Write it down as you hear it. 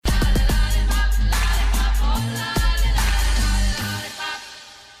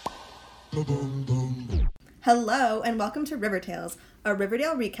Hello, and welcome to River Tales, a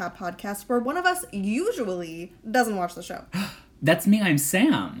Riverdale recap podcast where one of us usually doesn't watch the show. That's me, I'm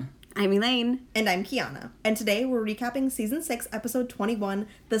Sam. I'm Elaine. And I'm Kiana. And today we're recapping Season 6, Episode 21,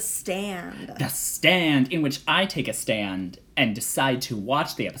 The Stand. The Stand, in which I take a stand and decide to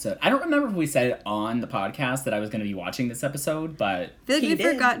watch the episode. I don't remember if we said it on the podcast that I was going to be watching this episode, but... I feel like we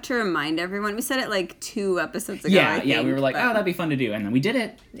forgot to remind everyone. We said it like 2 episodes ago, Yeah, we were like, oh, that'd be fun to do. And then we did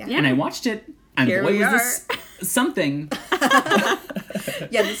it. Yeah. And I watched it. And Here boy, we was this something.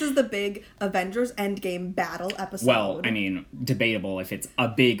 Yeah, this is the big Avengers Endgame battle episode. Well, I mean, debatable if it's a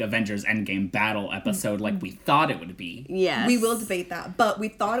big Avengers Endgame battle episode like we thought it would be. Yes. We will debate that, but we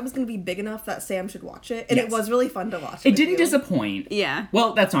thought it was going to be big enough that Sam should watch it, and Yes. it was really fun to watch. It with didn't you. disappoint. Yeah.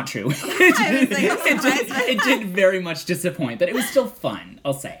 Well, that's not true. It did very much disappoint, but it was still fun,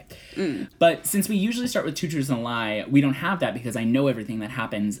 I'll say. But since we usually start with Two Truths and a Lie, we don't have that because I know everything that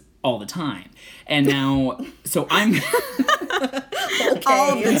happens all the time. And now, so I'm... Okay.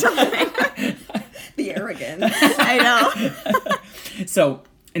 All the time. The arrogance. I know. So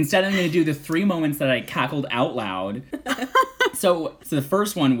instead, I'm going to do the 3 moments that I cackled out loud. So the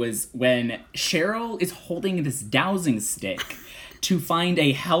first one was when Cheryl is holding this dowsing stick to find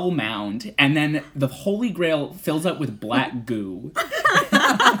a hell mound, and then the Holy Grail fills up with black goo.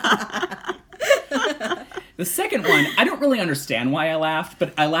 The second one, I don't really understand why I laughed,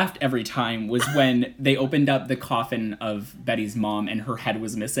 but I laughed every time, was when they opened up the coffin of Betty's mom and her head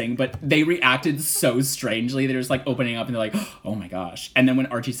was missing, but they reacted so strangely. They're just like opening up and they're like, oh my gosh. And then when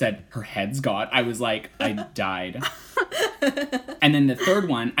Archie said her head's got, I was like, I died. And then the third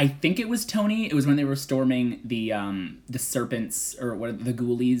one, I think it was Tony. It was when they were storming the serpents, or what, the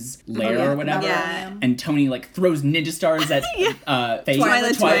ghoulies lair or whatever. Yeah. And Tony like throws ninja stars at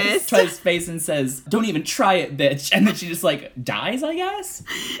Twilight's face and says, "Don't even try it, bitch." And then she just like dies, I guess.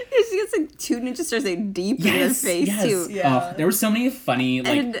 She gets like 2 ninja stars like deep in his face too. Yeah. There were so many funny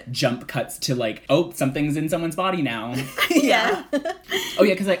jump cuts to like, oh, something's in someone's body now. Yeah. Oh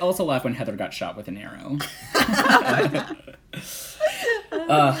yeah, because I also laughed when Heather got shot with an arrow.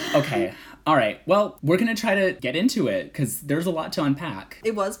 Okay. All right. Well, we're going to try to get into it because there's a lot to unpack.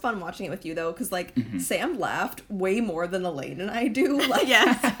 It was fun watching it with you, though, because, like, Sam laughed way more than Elaine and I do. Like,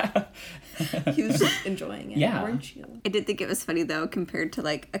 Yes. he was just enjoying it, Yeah. weren't you? I did think it was funny though, compared to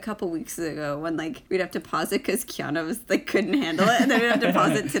like a couple weeks ago when like we'd have to pause it because Kiana was like couldn't handle it, and then we'd have to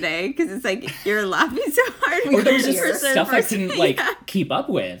pause it today because it's like you're laughing so hard. Or there was just Person, stuff I person. couldn't like Yeah. keep up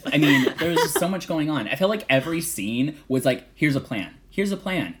with. I mean, there was just so much going on. I felt like every scene was like, here's a plan. Here's a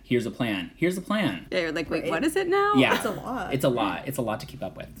plan. Here's a plan. Here's a plan. Yeah, you're like, wait, Right. what is it now? Yeah. It's a lot. It's a lot. It's a lot to keep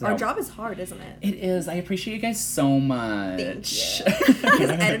up with. So, Our job is hard, isn't it? It is. I appreciate you guys so much. Thank you. Because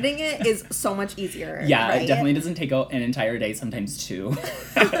editing it is so much easier. Yeah, right? it definitely doesn't take an entire day, sometimes 2.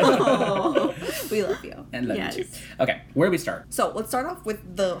 Oh, we love you. And love Yes. you too. Okay, where do we start? So let's start off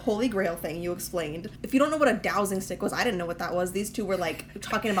with the Holy Grail thing you explained. If you don't know what a dowsing stick was, I didn't know what that was. These two were like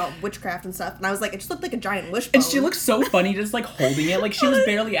talking about witchcraft and stuff, and I was like, it just looked like a giant wishbone. And she looked so funny just like holding it, like she was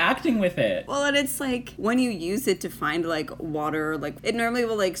barely acting with it. Well, and it's like when you use it to find like water, like it normally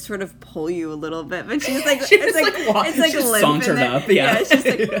will like sort of pull you a little bit, but she's like, She it's was, like, like, it's like she just limp sauntered in it. up, yeah. she's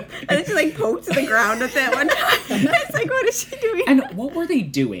like, and then she like poked the ground with it one time. It's like, what is she doing? And what were they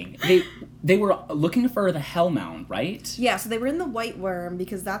doing? They were looking for the Hell Mound, right? Yeah, so they were in the White Worm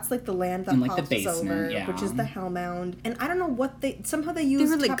because that's like the land that In, like, the Pops was basement, over, yeah. which is the Hell Mound. And I don't know what somehow they They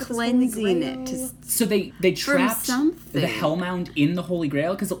used were like Tabitha's Holy cleansing it Grail. to So they trapped something. the Hell Mound in the Holy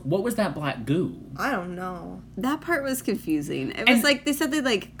Grail? Because what was that black goo? I don't know. That part was confusing. It was And- like they said they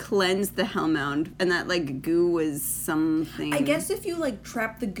like cleansed the Hellmound, and that like goo was something. I guess if you like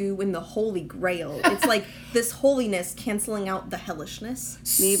trap the goo in the Holy Grail, it's like this holiness canceling out the hellishness.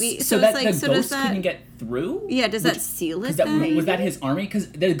 Maybe. So, So that it's like- the so does ghost that- couldn't get through? Yeah, does that seal it That, then? was that his army?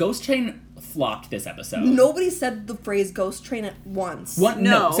 Because the ghost train flopped this episode. Nobody said the phrase ghost train at once. No,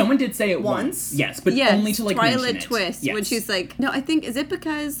 No. someone did say it Once? once. Yes, but Yes, only to like Twilight mention it. Twist, Yes. when she's like, no, I think, is it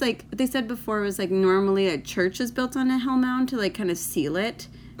because like they said before it was like normally a church is built on a hell mound to like kind of seal it,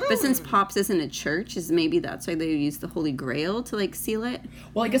 but since Pops isn't a church, is maybe that's why they use the Holy Grail to like seal it,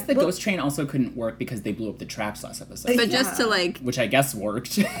 Well, I guess the ghost train also couldn't work because they blew up the traps last episode, but just to like, which I guess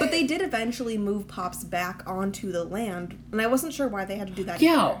worked. But they did eventually move Pops back onto the land, and I wasn't sure why they had to do that.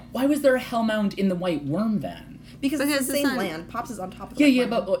 Yeah, either. why was there a hell mound in the White Worm then? Because it's Because the it's same not- land. Pops is on top of the Yeah,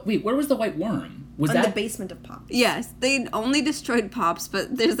 land. but wait, where was the White Worm? Was On that the basement of Pops. yes, they only destroyed Pops,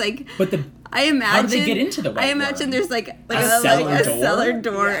 but there's like, But the I imagine. how did they get into the White I imagine Worm? there's like A cellar a door? cellar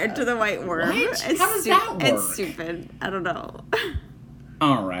door Yeah. into the White Worm. What? It's How does that work? It's stupid. I don't know.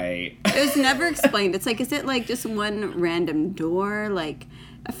 All right. It was never explained. It's like, is it like just one random door, like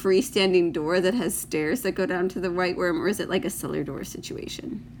a freestanding door that has stairs that go down to the White Worm, or is it like a cellar door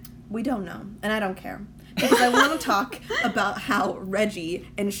situation? We don't know, and I don't care. Because I want to talk about how Reggie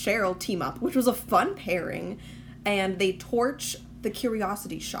and Cheryl team up, which was a fun pairing, and they torch the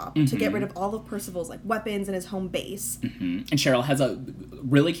Curiosity Shop to get rid of all of Percival's like weapons and his home base. And Cheryl has a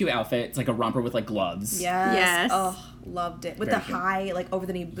really cute outfit. It's like a romper with like gloves. Yes. Oh, loved it. With Very the cute. high, like over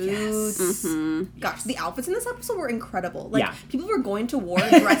the knee boots. Gosh, the outfits in this episode were incredible. Like people were going to war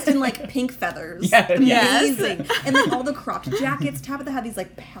dressed in like pink feathers. Yes. Amazing. And like all the cropped jackets. Tabitha had these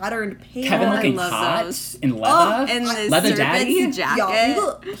like patterned pants. Kevin I looking love hot those. in leather. And the Leather serpent's daddy?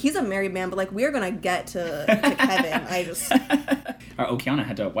 jacket. He's a married man, but like we're gonna get to Kevin. I just Our Okiana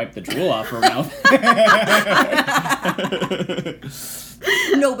had to wipe the drool off her mouth.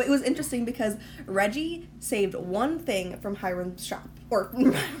 no, but it was interesting because Reggie saved one thing from Hiram's shop, or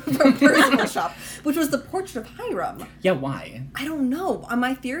from Percival's shop, which was the portrait of Hiram. Yeah, why? I don't know.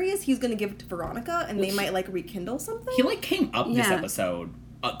 My theory is he's gonna give it to Veronica, and they might like rekindle something. He like came up this Yeah. episode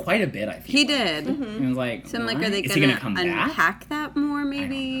quite a bit, I feel. He like. did. And I was like, So I'm like, what? are they Is he gonna come back? unpack that more? I don't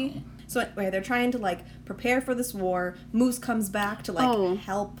Maybe. know. So anyway, they're trying to like prepare for this war. Moose comes back to like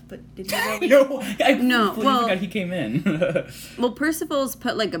help, but did he really? No, I No, completely well- forgot he came in. Well, Percival's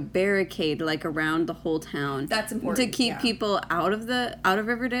put like a barricade like around the whole town. That's important, to keep yeah. people out of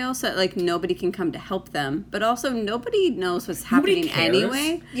Riverdale, so that like nobody can come to help them. But also nobody knows what's Nobody happening cares.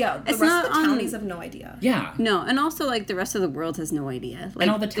 anyway. Yeah, the It's rest not of the on- townies have no idea. Yeah. No, and also like the rest of the world has no idea. Like, And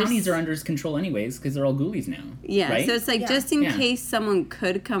all the townies there's- are under his control anyways, because they're all ghoulies now. Yeah, right? so it's like Yeah. just in Yeah. case someone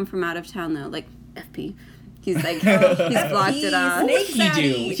could come from out of town though, like FP. He's like he's blocked it off. What would he do?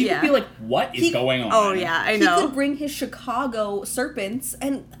 Daddy. He Yeah. would be like, what is going on? Oh yeah, I He know. could bring his Chicago serpents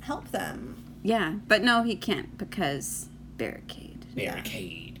and help them. Yeah, but no, he can't because barricade.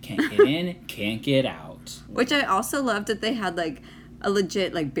 Barricade. Can't get in, can't get out. Which I also loved that they had like a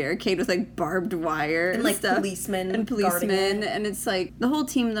legit like barricade with like barbed wire and like stuff. policemen and guarding policemen, it. and it's like the whole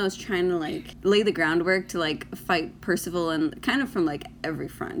team though is trying to like lay the groundwork to like fight Percival and kind of from like every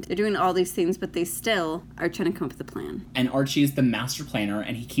front. They're doing all these things, but they still are trying to come up with a plan. And Archie's the master planner,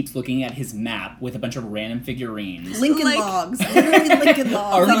 and he keeps looking at his map with a bunch of random figurines. Lincoln Like- Logs. Literally Lincoln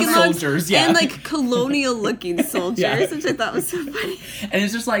Logs. Army Lincoln Logs soldiers, yeah. and like colonial looking soldiers, Yeah. which I thought was so funny. And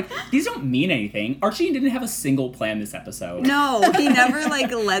it's just like, these don't mean anything. Archie didn't have a single plan this episode. No, he never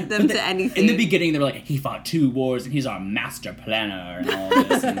like led them to anything. In the beginning, they were like, he fought 2 wars, and he's our master planner, and all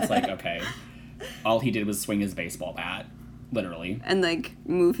this. And it's like, okay. All he did was swing his baseball bat. Literally. and like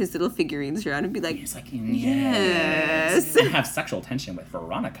move his little figurines around and be like, He's like, yes. And have sexual tension with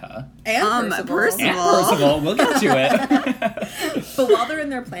Veronica. And Percival. And Percival, we'll get to it. But while they're in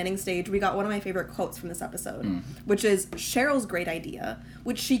their planning stage, we got one of my favorite quotes from this episode, which is Cheryl's great idea,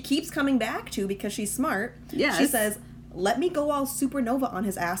 which she keeps coming back to because she's smart. Yes. She says, "Let me go all supernova on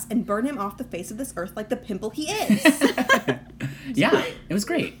his ass and burn him off the face of this earth like the pimple he is." Yeah, it was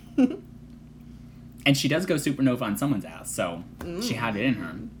great. And she does go supernova on someone's ass, so she had it in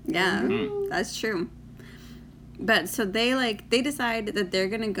her. Yeah, that's true. But so they decide that they're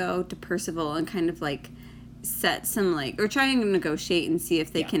gonna go to Percival and kind of like set some like or try and negotiate and see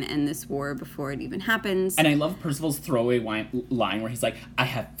if they Yeah. can end this war before it even happens. And I love Percival's throwaway line where he's like, I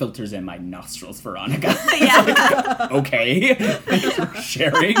have filters in my nostrils, Veronica. Yeah. Okay. Thanks for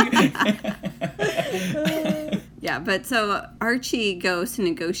sharing. Yeah, but so Archie goes to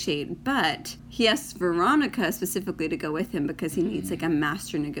negotiate, but he asks Veronica specifically to go with him because he needs like a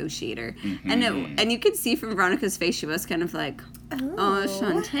master negotiator. And you could see from Veronica's face she was kind of like, oh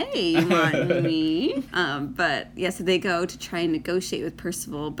Shantae, you want me? But yeah, so they go to try and negotiate with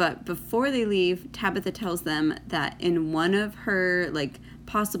Percival, but before they leave, Tabitha tells them that in one of her like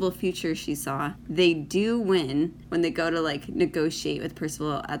possible futures she saw, they do win when they go to like negotiate with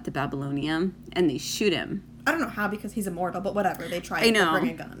Percival at the Babylonium and they shoot him. I don't know how because he's immortal, but whatever. They try I to know. bring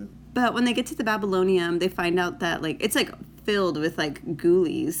a gun. But when they get to the Babylonium, they find out that like it's like filled with like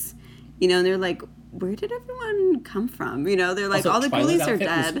ghoulies, you know, and they're like, where did everyone come from? You know, they're like, Also, all the Twilight's ghoulies are outfit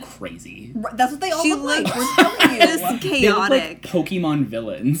dead. was crazy. Right, that's what they all She look like. looked We're telling you. just They look chaotic. like Pokemon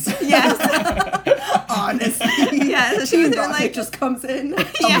villains. Yes. Honestly. Yeah, so she was there, Rocket like- just comes in.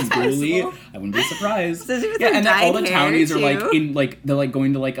 Yes. Really? I wouldn't be surprised. So she was Yeah, with and then all the dyed hair, townies are like too. in like they're like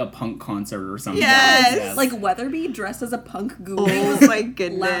going to like a punk concert or something. Yes. Like Weatherby dressed as a punk ghoul. Oh my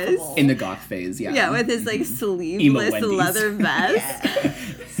goodness. Laughable. in the goth phase, yeah. Yeah, with his like sleeveless Wendy's. leather vest.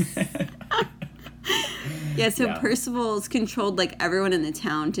 Yeah, so Yeah. Percival's controlled like everyone in the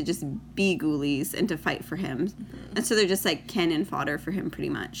town to just be ghoulies and to fight for him. And so they're just, like, cannon fodder for him, pretty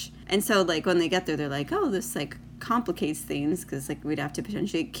much. And so, like, when they get there, they're like, oh, this, like, complicates things, because, like, we'd have to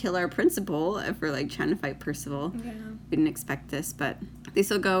potentially kill our principal if we're, like, trying to fight Percival. Yeah. We didn't expect this, but they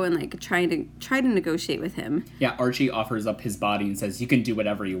still go and, like, try to negotiate with him. Yeah, Archie offers up his body and says, you can do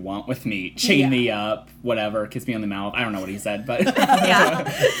whatever you want with me. Chain me up, whatever, kiss me on the mouth. I don't know what he said, but... Yeah.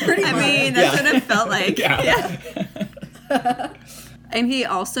 Pretty much. I mean, that's what it felt like. Yeah. And he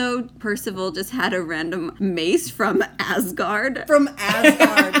also, Percival just had a random mace from Asgard. From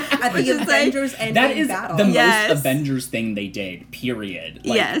Asgard at Which the is like- Avengers ending That is battle. the Yes. most Avengers thing they did, period.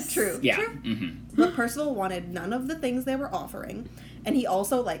 Like, Yes. True. Yeah. True. Mm-hmm. But Percival wanted none of the things they were offering. And he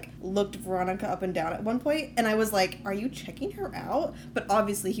also, like, looked Veronica up and down at one point, and I was like, are you checking her out? But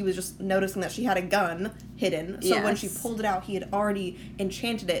obviously he was just noticing that she had a gun hidden. So when she Yes. pulled it out, he had already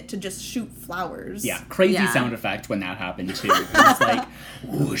enchanted it to just shoot flowers. Yeah, crazy Yeah. sound effect when that happened too. It was like,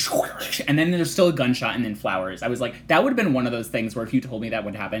 whoosh, whoosh, and then there's still a gunshot and then flowers. I was like, that would have been one of those things where if you told me that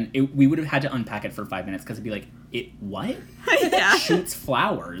would happen, we would have had to unpack it for 5 minutes because it'd be like, it what? Yeah. Shoots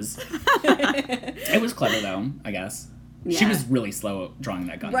flowers. It was clever though, I guess. She Yeah. was really slow at drawing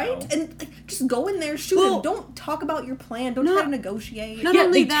that gun. Right? though. And like, just go in there, shoot Well- him. Don't talk about your plan. Don't try to negotiate. Not Yeah,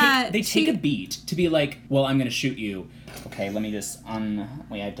 only they that, take she- a beat to be like, well, I'm gonna shoot you. Okay, let me just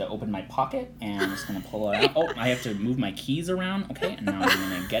wait, I have to open my pocket and I'm just gonna pull it out. Oh, I have to move my keys around. Okay, and now I'm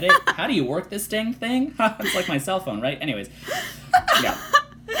gonna get it. How do you work this dang thing? It's like my cell phone, right? Anyways. Yeah.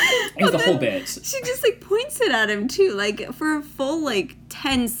 It was the whole bit. She just, like, points it at him, too, like, for a full, like,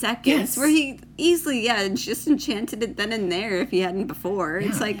 10 seconds. Yes. Where he easily, just enchanted it then and there if he hadn't before.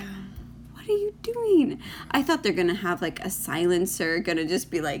 It's like, what are you doing? I thought they're gonna have, like, a silencer, gonna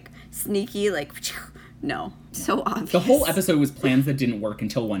just be, like, sneaky, like, no. So obvious. The whole episode was plans that didn't work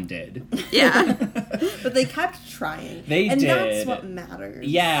until one did. Yeah. But they kept trying. They and did. that's what matters.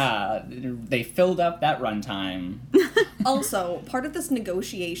 Yeah, they filled up that runtime. Also, part of this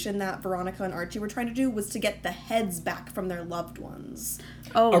negotiation that Veronica and Archie were trying to do was to get the heads back from their loved ones.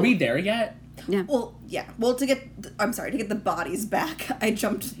 Oh. Are we there yet? Yeah. Well, yeah. Well, to get the bodies back, I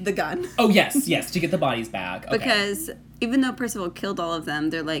jumped the gun. Oh, yes, to get the bodies back. Okay. Because even though Percival killed all of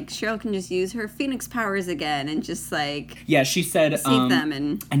them, they're like, Cheryl can just use her phoenix powers again and just, like, Yeah, she said, save them.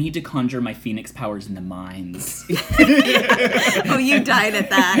 And I need to conjure my phoenix powers in the mines. oh, you died at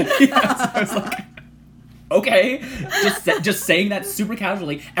that. Yes, I was like, okay. Just saying that super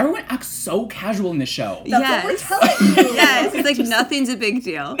casually. Everyone acts so casual in the show. That's what we're Yes. telling you. Yes, it's like nothing's a big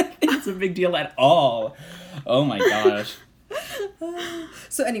deal. It's a big deal at all. Oh my gosh.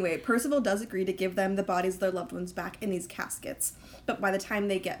 So anyway, Percival does agree to give them the bodies of their loved ones back in these caskets. But by the time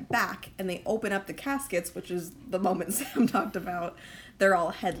they get back and they open up the caskets, which is the moment Sam talked about, they're all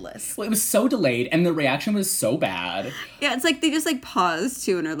headless. Well, it was so delayed and the reaction was so bad. Yeah, it's like they just like pause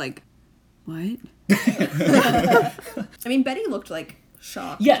too and are like, what? I mean, Betty looked like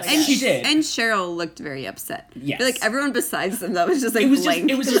shocked. Yes, I and guess. she did. And Cheryl looked very upset. Yes. I feel like everyone besides them that was just like It was blank.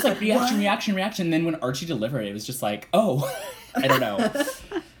 just like reaction. And then when Archie delivered it was just like, oh, I don't know.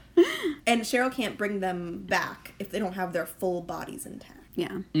 And Cheryl can't bring them back if they don't have their full bodies intact.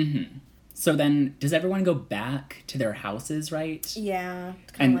 Yeah. So then, does everyone go back to their houses, right? Yeah,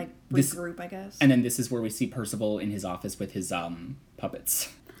 to And kind of like this- regroup, I guess. And then this is where we see Percival in his office with his puppets.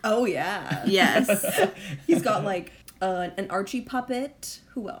 Oh yeah, Yes. he's got like an Archie puppet.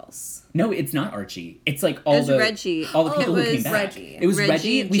 Who else? No, it's not Archie. It's like all was the Reggie. all the Oh, people it who came was back. Reggie. It was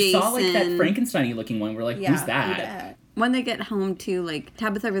Reggie, Reggie. We saw like that Jason. Frankenstein-y looking one. We're like, Yeah, who's who that? dat? When they get home too, like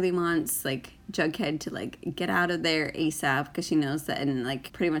Tabitha really wants like Jughead to like get out of there ASAP because she knows that in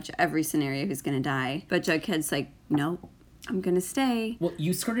like pretty much every scenario he's gonna die. But Jughead's like, no, I'm gonna stay. Well,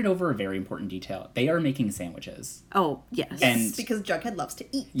 you skirted over a very important detail. They are making sandwiches. Oh yes. And- Because Jughead loves to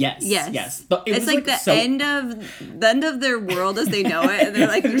eat. Yes. Yes. Yes. But it It's was like the so, end of their world as they know it, and they're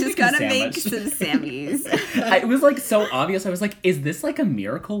like, They're we just making gotta make sandwich. some Sammies. It was like so obvious. I was like, is this like a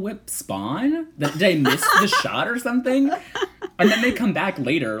Miracle Whip spawn? Did I miss the shot or something? And then they come back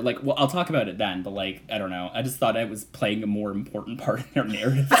later. Like, well, I'll talk about it then. But like, I don't know. I just thought I was playing a more important part in their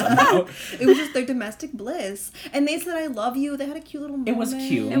narrative somehow. It was just their domestic bliss. And they said, I love you. They had a cute little moment. It was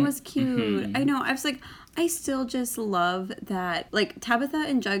cute. It was cute. Mm-hmm. I know. I was like, I still just love that, like, Tabitha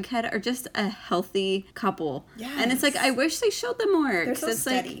and Jughead are just a healthy couple. And it's like, Yes. I wish they showed them more. They're 'cause so it's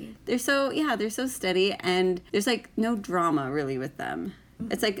steady. Like, they're so steady, and there's, like, no drama, really, with them.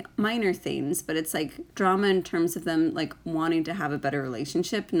 It's, like, minor things, but it's, like, drama in terms of them, like, wanting to have a better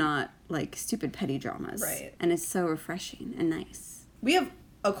relationship, not, like, stupid petty dramas. Right. And it's so refreshing and nice. We have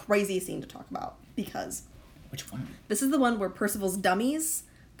a crazy scene to talk about because Which one? this is the one where Percival's dummies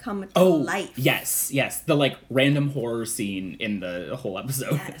come to life. Yes. The, like, random horror scene in the whole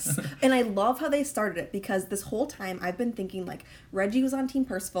episode. Yes. And I love how they started it, because this whole time I've been thinking, like, Reggie was on Team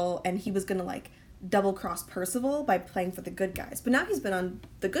Percival and he was gonna, like, double-cross Percival by playing for the good guys. But now he's been on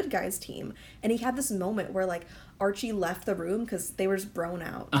the good guys team, and he had this moment where, like, Archie left the room because they were just broing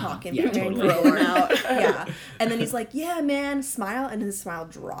out, talking, totally. broing out. Yeah. And then he's like, yeah, man, smile, and his smile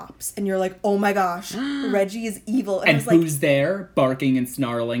drops. And you're like, oh my gosh, Reggie is evil. And I was like, who's there barking and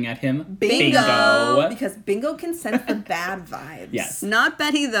snarling at him? Bingo! Because Bingo can sense the bad vibes. Yes. Not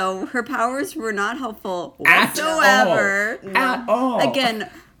Betty, though. Her powers were not helpful At whatsoever. all. At all. Again,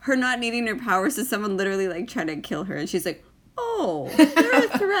 her not needing her powers is someone literally, like, trying to kill her. And she's like, oh, they're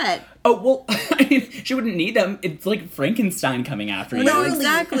a threat. Oh, well, I mean, she wouldn't need them. It's like Frankenstein coming after you. No,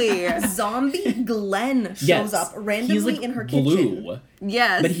 exactly. Zombie Glenn shows up randomly He's, like, in her blue, kitchen.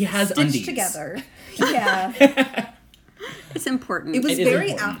 Yes. but he has Stitched undies. together. Yeah. It's important. It was It is very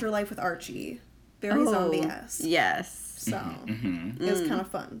important. Afterlife with Archie. Very zombie-esque. Yes. So, it was kind of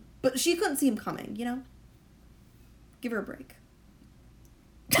fun. But she couldn't see him coming, you know? Give her a break.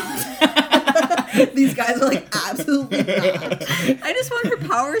 These guys are like, absolutely not. I just want her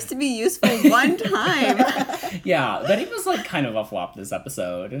powers to be useful one time. Yeah, Betty was, like, kind of a flop this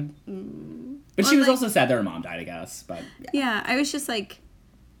episode. But she was also sad that her mom died, I guess. But Yeah, I was just like,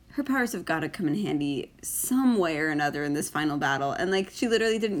 her powers have got to come in handy some way or another in this final battle. And, like, she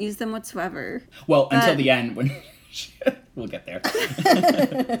literally didn't use them whatsoever. well, until the end when we'll get there.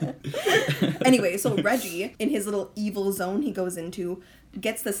 Anyway, so Reggie, in his little evil zone he goes into,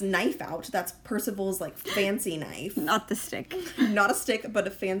 gets this knife out. That's Percival's, like, fancy knife. Not the stick. Not a stick, but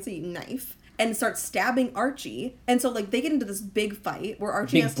a fancy knife. And starts stabbing Archie. And so, like, they get into this big fight where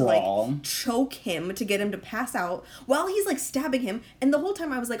Archie Big has brawl. to, like, choke him to get him to pass out while he's, like, stabbing him. And the whole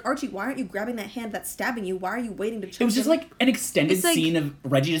time I was like, Archie, why aren't you grabbing that hand that's stabbing you? Why are you waiting to choke him? It was just, like, an extended It's like- scene of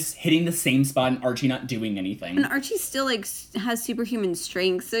Reggie just hitting the same spot and Archie not doing anything. And Archie still, like, has superhuman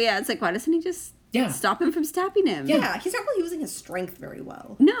strength. So, yeah, it's like, why doesn't he just stop him from stabbing him? Yeah, he's not really using his strength very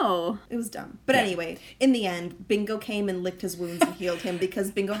well. No. It was dumb. But anyway, in the end, Bingo came and licked his wounds and healed him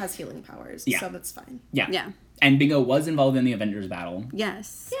because Bingo has healing powers. Yeah. So that's fine. Yeah. Yeah. And Bingo was involved in the Avengers battle.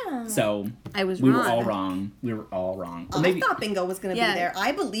 Yes. Yeah. So I was we wrong. were all wrong. We were all wrong. Or I thought Bingo was going to Yeah. be there.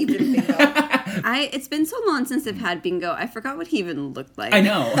 I believed in Bingo. It's been so long since I've had Bingo. I forgot what he even looked like. I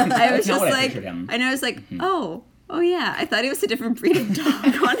know. I was That's not just what I like, pictured him. I know, I was like, oh yeah. I thought he was a different breed of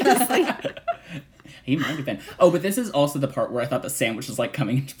dog, honestly. He might have been. Oh, but this is also the part where I thought the sandwich was, like,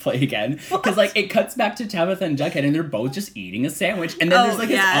 coming into play again. Because, like, it cuts back to Tabitha and Jughead, and they're both just eating a sandwich. And then there's, like,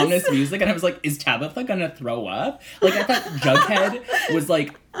 yes. this ominous music, and I was like, is Tabitha gonna throw up? Like, I thought Jughead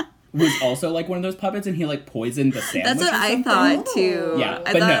was also, like, one of those puppets, and he, like, poisoned the sandwich. That's what or I something. thought, too. Yeah,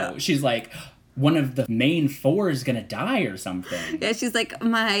 I but thought, no, she's like, one of the main four is gonna die or something. Yeah, she's like,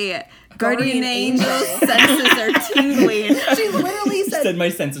 my guardian Guardian angel angel. senses are tingling. She literally Said said my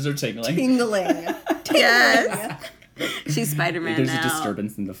senses are tingling. tingling. Yes. She's Spider-Man There's now. a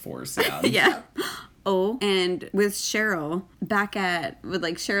disturbance in the force. Yeah. Yeah. Oh, and with Cheryl, with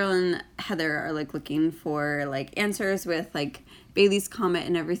like Cheryl and Heather are like looking for like answers with like Bailey's Comet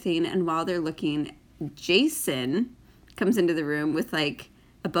and everything. And while they're looking, Jason comes into the room with like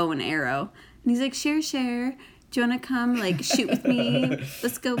a bow and arrow. And he's like, Cher, do you want to come like shoot with me?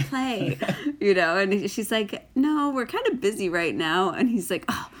 Let's go play. You know, and she's like, no, we're kind of busy right now. And he's like,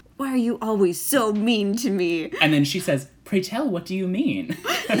 oh, why are you always so mean to me? And then she says, pray tell, what do you mean?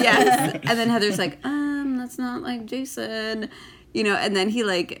 Yes. And then Heather's like, that's not like Jason. You know, and then he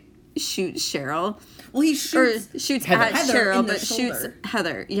like shoots Cheryl. Well, he Or shoots. shoots Heather. at Heather Cheryl, in the but shoots shoulder.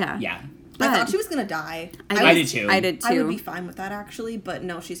 Heather. Yeah. Yeah. But I thought she was going to die. I did too. I did too. I would be fine with that, actually, but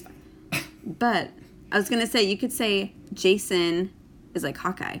no, she's fine. But I was going to say, you could say Jason is like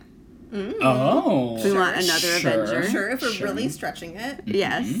Hawkeye. Oh. We want another Avenger. Sure, if we're really stretching it.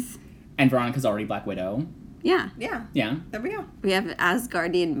 Yes. And Veronica's already Black Widow. Yeah. Yeah. Yeah. There we go. We have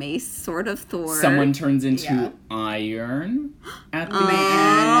Asgardian mace, Sword of Thor. Someone turns into Yeah. Iron at the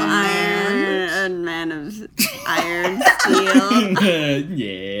Iron Man of Iron Steel. end.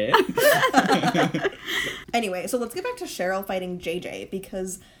 Yeah. Anyway, so let's get back to Cheryl fighting JJ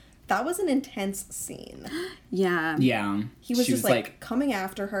because that was an intense scene. Yeah. Yeah. He was She just like coming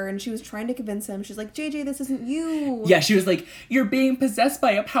after her and she was trying to convince him. She's like, JJ, this isn't you. Yeah, she was like, you're being possessed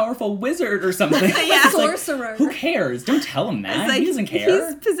by a powerful wizard or something. Yeah. It's like, Sorcerer. who cares? Don't tell him that. It's like, He doesn't care.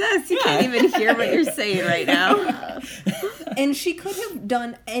 He's possessed. You can't even hear what you're saying right now. And she could have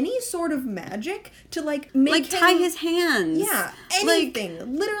done any sort of magic to, like, make Like, him... tie his hands. Yeah,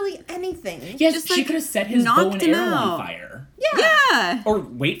 anything. Literally anything. Yes, Just, she like, could have set his bow knocked and him arrow out. on fire. Yeah. Or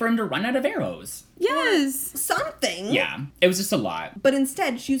wait for him to run out of arrows. Yes. Something. Yeah, it was just a lot. But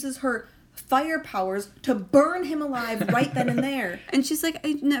instead, she uses her fire powers to burn him alive right then and there. And she's like,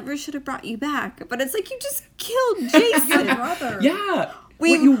 I never should have brought you back. But it's like, you just killed Jason. Your brother. Yeah, what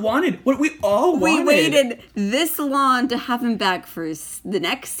you wanted, what we all wanted. We waited this long to have him back for the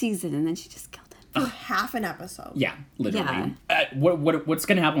next season, and then she just killed him. For half an episode. Yeah, literally. Yeah. What's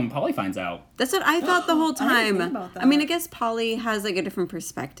gonna happen when Polly finds out? That's what I thought the whole I didn't time. think about that. I mean, I guess Polly has like a different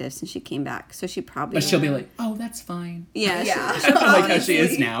perspective since she came back, so she probably. But she'll be like, "Oh, that's fine." Yeah. Yeah. Like how she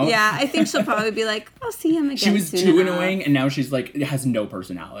is now. Yeah, I think she'll probably be like, I'll see him again. She was soon too enough. annoying, and now she's like has no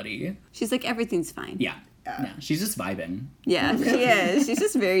personality. She's like, everything's fine. Yeah, yeah. She's just vibing. Yeah, she is. She's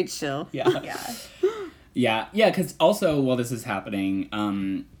just very chill. Yeah, Yeah. yeah. Because also while this is happening,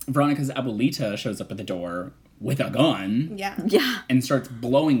 Veronica's abuelita shows up at the door with a gun. Yeah. Yeah. And starts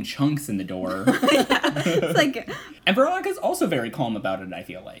blowing chunks in the door. It's like, And Veronica's also very calm about it, I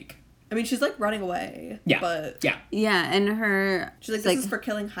feel like. I mean, she's like running away. Yeah. But Yeah. yeah, and her. she's like, it's this is for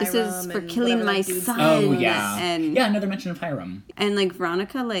killing Hiram. This is for and killing whatever my that dude's son. Oh, yeah. And Yeah, another mention of Hiram. And like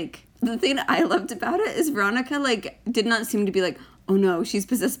Veronica, like the thing that I loved about it is Veronica like did not seem to be like, oh no, she's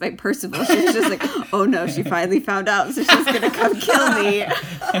possessed by Percival. She was just like, oh no, she finally found out, so she's gonna come kill me.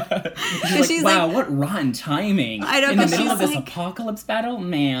 She's like, wow, what rotten timing. I know, in the but middle she's of this like- apocalypse battle?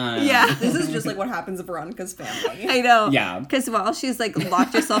 Man. Yeah. This is just like what happens to Veronica's family. I know. Yeah. Because while she's like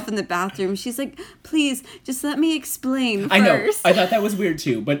locked herself in the bathroom, she's like, please, just let me explain first. I know. I thought that was weird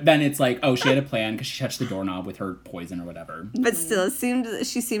too, but then it's like, oh, she had a plan because she touched the doorknob with her poison or whatever. But still,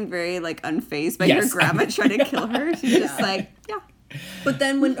 she seemed very like unfazed by Yes. her grandma trying to kill her. She's just like, yeah. But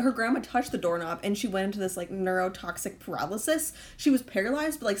then when her grandma touched the doorknob and she went into this like neurotoxic paralysis, she was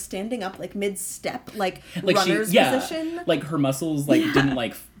paralyzed but like standing up like mid-step, like runner's position. Like her muscles like didn't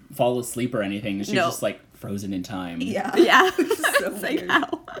like fall asleep or anything. She's No. just like frozen in time. Yeah. Yeah. So It's like, weird. how?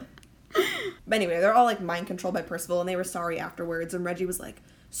 But anyway, they're all like mind controlled by Percival and they were sorry afterwards and Reggie was like,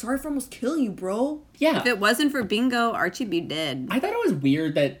 sorry for almost killing you, bro. Yeah. If it wasn't for Bingo, Archie'd be dead. I thought it was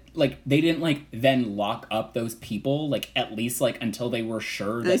weird that like they didn't like then lock up those people like at least like until they were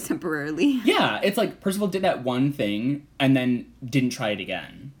sure At least that temporarily. yeah, it's like Percival did that one thing and then didn't try it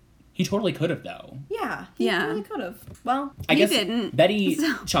again. He totally could have though. Yeah. He Yeah. really could have. Well, I He guess didn't, Betty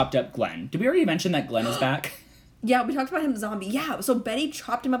so- chopped up Glenn. Did we already mention that Glenn is back? yeah, we talked about him zombie. Yeah, so Betty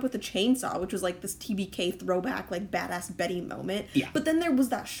chopped him up with a chainsaw, which was like this TBK throwback, like badass Betty moment. Yeah. But then there was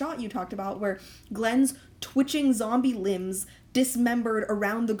that shot you talked about where Glenn's twitching zombie limbs dismembered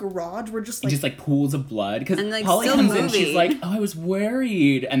around the garage were just like Just like pools of blood because And, like, Polly still comes in, moving. she's like, "Oh, I was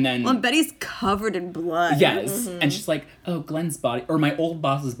worried," and then Well, Betty's covered in blood. yes, and she's like, "Oh, Glenn's body or my old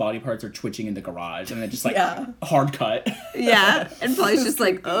boss's body parts are twitching in the garage," and then just like Yeah. hard cut. Yeah. And Polly's just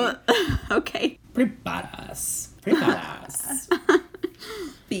like, okay. Pretty badass. Pretty badass.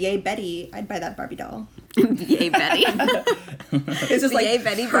 BA Betty, I'd buy that Barbie doll. Yay, Betty. It's just BA like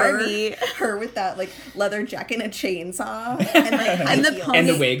Betty her, Barbie. her with that like leather jacket and a chainsaw and like high And the heels. pony. And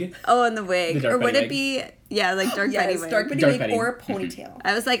the wig. Oh, and the wig. The Dark Or would Betty it be, yeah, like Dark Betty Yes, wig. dark Betty Dark wig Betty. or a ponytail.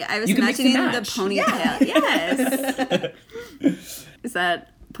 I was You can mix and imagining the match. ponytail. Yes. Is that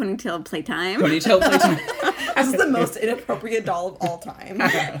ponytail playtime? Ponytail playtime. This is the most inappropriate doll of all time.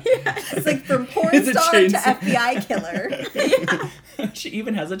 It's like from porn It's a star to chainsaw. FBI killer. She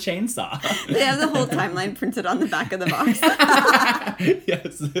even has a chainsaw. They have the whole timeline printed on the back of the box.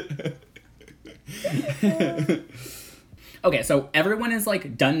 Yes. Okay, so everyone is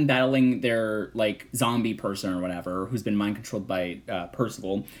like done battling their like zombie person or whatever who's been mind controlled by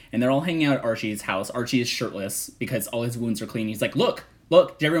Percival, and they're all hanging out at Archie's house. Archie is shirtless because all his wounds are clean. He's like, look,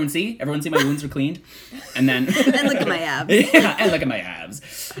 did everyone see? Everyone see my wounds are cleaned? And then And look at my abs. yeah, and look at my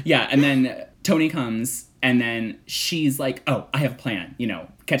abs. Yeah, and then Tony comes, and then she's like, oh, I have a plan, you know,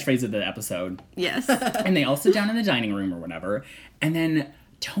 catchphrase of the episode. Yes. And they all sit down in the dining room or whatever, and then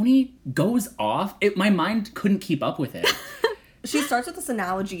Tony goes off. My mind couldn't keep up with it. She starts with this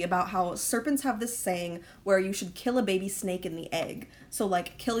analogy about how serpents have this saying where you should kill a baby snake in the egg. So,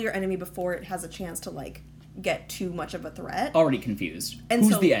 like, kill your enemy before it has a chance to, like, get too much of a threat. Already confused. And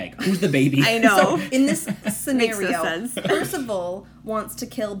Who's so- the egg? Who's the baby? I know. So, in this scenario, sense. Percival wants to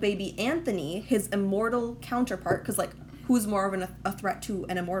kill baby Anthony, his immortal counterpart, because, like, who's more of a threat to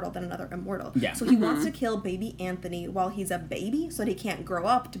an immortal than another immortal? Yeah. So he wants to kill baby Anthony while he's a baby so that he can't grow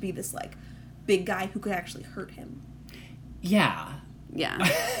up to be this, like, big guy who could actually hurt him. Yeah. Yeah.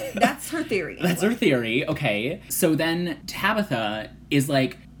 That's her theory. That's her theory. Okay. So then Tabitha is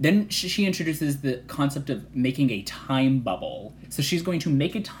like, Then she introduces the concept of making a time bubble. So she's going to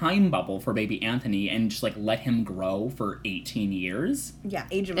make a time bubble for baby Anthony and just, like, let him grow for 18 years. Yeah,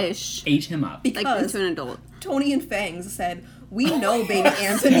 age him up. Ish. Age him up. Like, Because into an adult. Tony and Fangs said, we know baby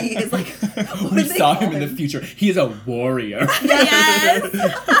Anthony is like... what We did they saw call him in the future. He is a warrior. Yes!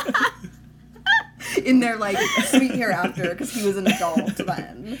 In their, like, sweet hereafter, because he was an adult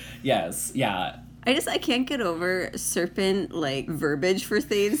then. Yes, yeah. I can't get over serpent, like, verbiage for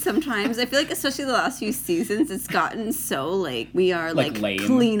things sometimes. I feel like, especially the last few seasons, it's gotten so, like, we are, like lame.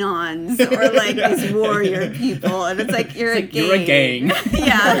 clean-ons, or, like, these warrior people, and it's like, you're a gang. You're a gang.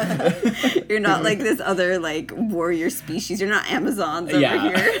 Yeah. You're not, like, this other, like, warrior species. You're not Amazons over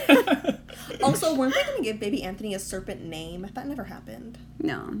here. Also, weren't they going to give baby Anthony a serpent name? That never happened.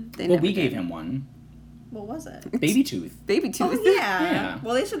 No, they Well, never we gave did. him one. What was it? Baby Tooth. Baby Oh, Tooth. yeah. Yeah.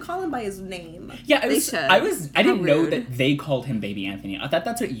 Well, they should call him by his name. Yeah, They should. I didn't How know rude. that they called him Baby Anthony. I thought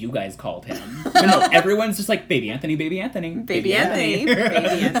that's what you guys called him. But no, everyone's just like, Baby Anthony, Baby Anthony. Baby Anthony. Baby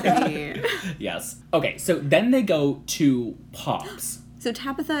Anthony. Yes. Okay, so then they go to Pops. So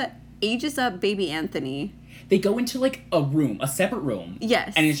Tabitha ages up baby Anthony. They go into, like, a room, a separate room.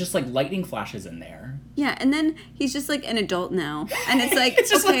 Yes. And it's just, like, lightning flashes in there. Yeah, and then he's just like an adult now. And it's like, It's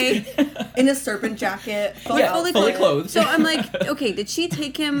just okay. In a serpent jacket. Yeah, fully clothed. So I'm like, okay, did she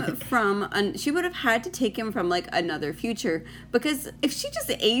take him from, she would have had to take him from, like, another future. Because if she just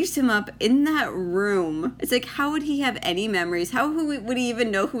aged him up in that room, it's like, how would he have any memories? How would he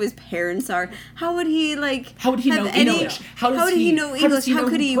even know who his parents are? How would he, like, How would he have know any, English? How would he know English? How know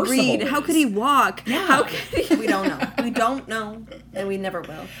could who he Percival read? How is? could he walk? Yeah. How could he... We don't know. We don't know, and we never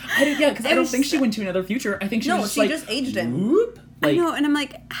will. Because I It don't was think she went to another future. I think she No, was just, she like, just aged him. whoop. Like, I know, and I'm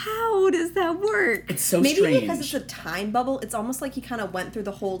like, how does that work? it's so Maybe strange. because it's a time bubble, it's almost like he kind of went through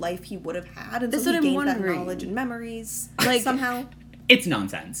the whole life he would have had, and That's so what he I'm gained that wondering. knowledge and memories, Like- somehow. It's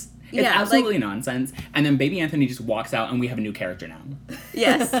nonsense. It's Yeah, absolutely nonsense. And then Baby Anthony just walks out, and we have a new character now,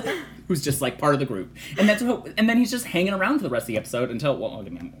 Yes. who's just, like, part of the group. And and then he's just hanging around for the rest of the episode until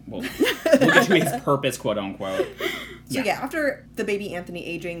we'll get to his purpose, quote unquote. So yeah, after the baby Anthony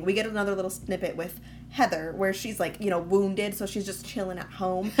aging, we get another little snippet with Heather, where she's like, wounded, so she's just chilling at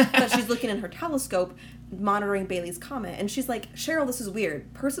home, but she's looking in her telescope, monitoring Bailey's comet, and she's like, Cheryl, this is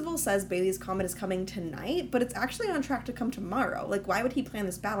weird. Percival says Bailey's comet is coming tonight, but it's actually on track to come tomorrow. Like, why would he plan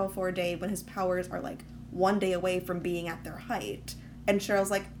this battle for a day when his powers are, like, one day away from being at their height? And Cheryl's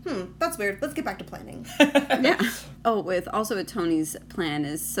like, that's weird. Let's get back to planning. Yeah. Oh, with Tony's plan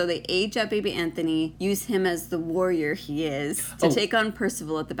is, so they age up baby Anthony, use him as the warrior he is, to take on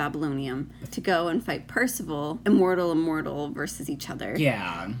Percival at the Babylonium, to go and fight Percival, immortal versus each other.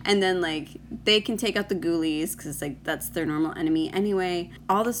 Yeah. And then, like, they can take out the ghoulies, because, like, that's their normal enemy anyway.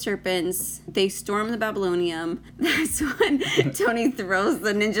 All the serpents, they storm the Babylonium. That's when Tony throws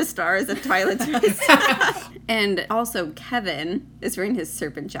the ninja stars at Twilight Twist. And also, Kevin is wearing his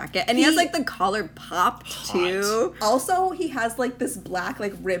serpent jacket. And he has, like, the collar popped, too. Also, he has, like, this black,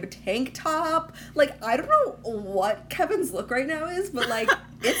 like, rib tank top. Like, I don't know what Kevin's look right now is, but, like,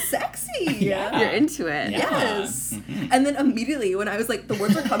 it's sexy. Yeah. You're into it. Yeah. Yes. And then immediately when I was like, the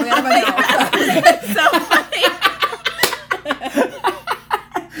words are coming out of my mouth, I was like, So funny.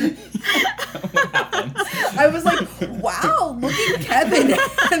 I was like, wow, look at Kevin.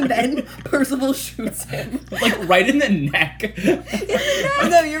 And then Percival shoots him. Like, right in the neck.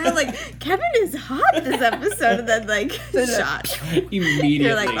 No, you were like, Kevin is hot this episode, and then, like, shot. Immediately.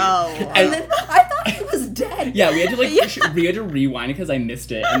 You're like, oh. And then I thought he was dead. Yeah, we had to, like, we had to rewind because I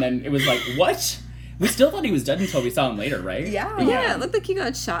missed it. And then it was like, what? We still thought he was dead until we saw him later, right? Yeah. Yeah, it looked like he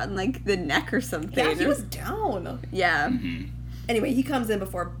got shot in, like, the neck or something. Yeah, he was down. Yeah. Anyway, he comes in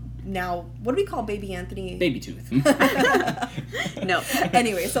before now. What do we call Baby Anthony? Baby Tooth. No.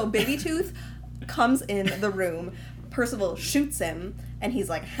 Anyway, so Baby Tooth comes in the room. Percival shoots him, and he's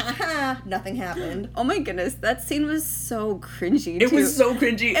like, ha, nothing happened. Oh my goodness, that scene was so cringy, It too. was so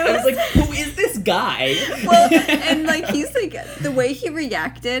cringy. I was like, who is this guy? Well, and, like, he's, like, the way he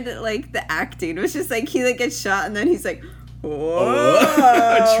reacted, like, the acting was just, like, he, like, gets shot, and then he's like,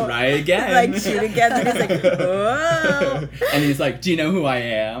 whoa. Try again. Like, shoot again, and he's like, whoa. And he's like, do you know who I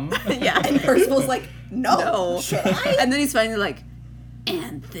am? Yeah. And Percival's like, no. Should I? And then he's finally like,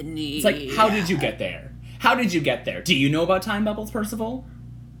 Anthony. It's like, how did you get there? How did you get there? Do you know about time bubbles, Percival?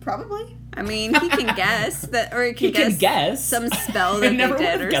 Probably. I mean, he can guess that, or He can guess. some spell I that never they would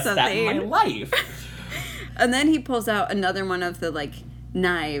did have or guessed that in my something. life. And then he pulls out another one of the, like,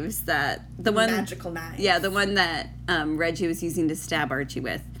 knives that the one Magical knife. Yeah, the one that Reggie was using to stab Archie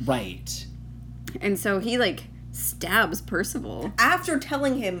with. Right. And so he, like, stabs Percival. After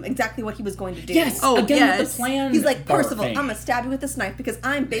telling him exactly what he was going to do. Yes. Oh, again yes. with the plan. He's like, Bart Percival, thing. I'm gonna stab you with this knife because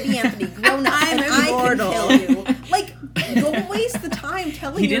I'm Baby Anthony, grown up, I'm and I immortal. can kill you. Like, don't waste the time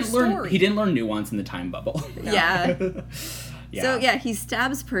telling your story. He didn't learn nuance in the time bubble. Yeah. Yeah. So yeah, he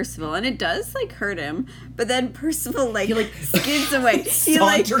stabs Percival, and it does like hurt him. But then Percival like, He, like, skids away. He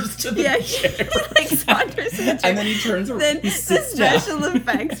saunters to the chair. He like saunters to the chair. And then he turns around. Then He the sits down. special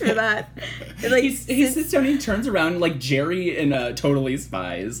effects for that. It, like, He sits down and he turns around like Jerry in Totally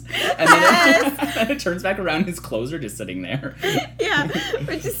Spies. And then and it turns back around, his clothes are just sitting there. Yeah,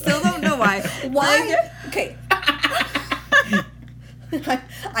 which I still don't know why. Why? Okay.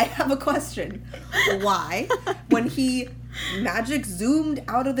 I have a question. Why, when he magic zoomed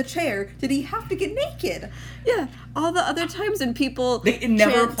out of the chair, did he have to get naked? Yeah, all the other times when people It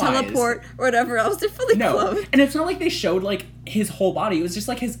never applies. teleport or whatever else, they're fully No. clothed. And it's not like they showed like his whole body. It was just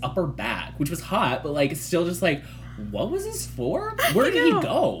like his upper back, which was hot, but like still just like, what was this for? Where did he know.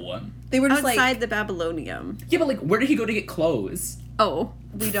 go? They were just Outside like, the Babylonium. Yeah, but like where did he go to get clothes? Oh,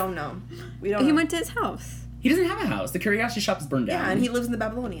 we don't know. We don't he know. went to his house. He doesn't have a house. The Curiosity Shop is burned down. Yeah, and he lives in the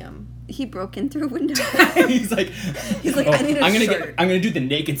Babylonium. He broke in through a window. He's like, I need a shirt. I'm gonna do the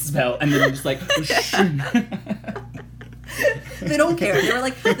naked spell, and then I'm just like, They don't care. They were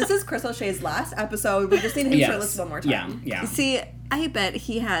like, this is Chris O'Shea's last episode. We just need him shirtless one more time. Yeah. See, I bet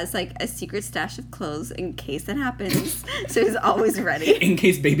he has like a secret stash of clothes in case it happens. So he's always ready. In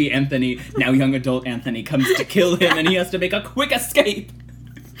case baby Anthony, now young adult Anthony, comes to kill him, and he has to make a quick escape.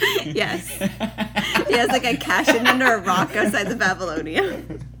 Yes. He has like a cache in under a rock outside the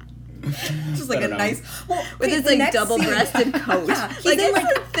Babylonium. Just like I a don't know. nice... Well, With okay, his the like next double-breasted scene- coat. Yeah, he's like in, it's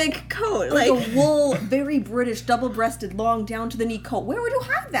like, a thick coat. like a wool, very British, double-breasted, long down to the knee coat. Where would you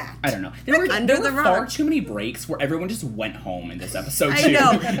have that? I don't know. There were, under there the were far rock. too many breaks where everyone just went home in this episode, I too.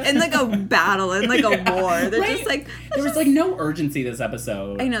 know. In like a battle, in like a war. They're Right? just like, There was like no urgency this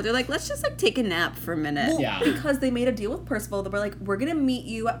episode. I know. They're like, let's just like take a nap for a minute. Well, Yeah. because they made a deal with Percival. They were like, we're going to meet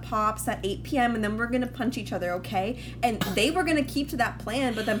you at Pops at 8 p.m. and then we're going to punch each other, okay? And they were going to keep to that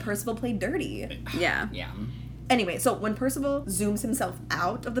plan, but then Percival played dirty. Yeah. Yeah. Anyway, so when Percival zooms himself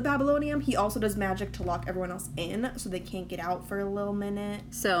out of the Babylonium, he also does magic to lock everyone else in so they can't get out for a little minute.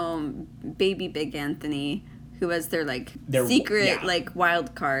 So baby Big Anthony, who was their like Their- secret yeah. like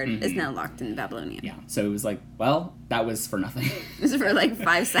wild card, is now locked in Babylonium. Yeah. So it was like, well, that was for nothing. This is for like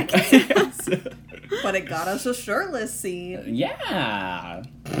 5 seconds. But it got us a shirtless scene. Yeah.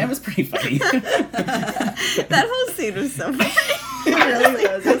 That was pretty funny. That whole scene was so funny. It really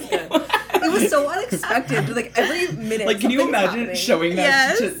was. It was good. It was so unexpected. Like every minute. Like, can you something's imagine happening. showing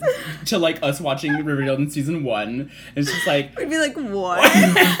that Yes. to like us watching Riverdale in season 1? It's just like, We'd be like, what?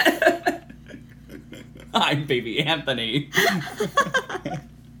 I'm baby Anthony.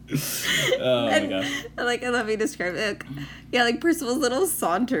 Oh my gosh. I love you describe it. Like, yeah, like Percival's little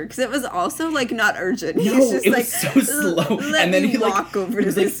saunter, because it was also like not urgent. No, He's just it like, was so slow. Let And then me he like walk over to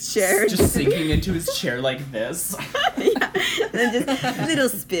was, like, this chair. just sinking into his chair like this. Yeah. And then just a little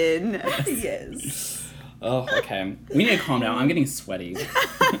spin. Yes. Oh, okay. We need to calm down. I'm getting sweaty.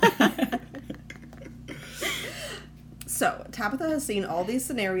 So, Tabitha has seen all these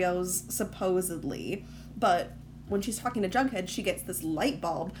scenarios, supposedly, but when she's talking to Jughead, she gets this light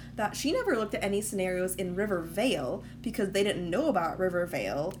bulb that she never looked at any scenarios in Rivervale because they didn't know about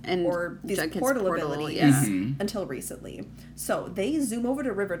Rivervale And or these Jughead's portal portal, abilities yeah. until recently. So, they zoom over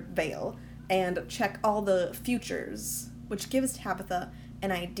to Rivervale and check all the futures, which gives Tabitha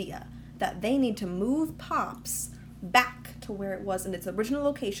an idea that they need to move Pops back to where it was in its original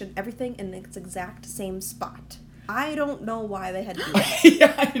location, everything in its exact same spot. I don't know why they had to do that.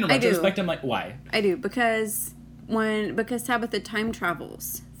 Yeah, in I do. retrospect, I'm like, why? I do, because Tabitha time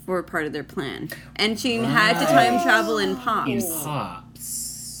travels for part of their plan. And she had to time travel in Pops. In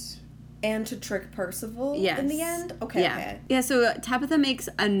Pops. And to trick Percival Yes. in the end? Okay, Yeah. okay. Yeah, so Tabitha makes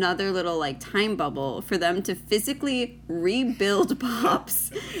another little like time bubble for them to physically rebuild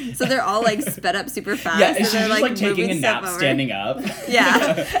Pops. So they're all like sped up super fast. Yeah, and and she's they're, just like taking moving a stuff nap over. standing up.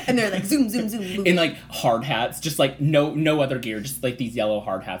 Yeah. And they're like, zoom, zoom, zoom, boom. In like hard hats, just like no other gear, just like these yellow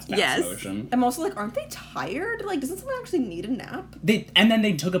hard hats fast Yes. motion. I'm also like, aren't they tired? Like, doesn't someone actually need a nap? And then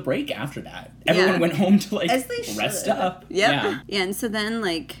they took a break after that. Everyone Yeah. went home to like As they rest should. up. Yep. Yeah. Yeah, and so then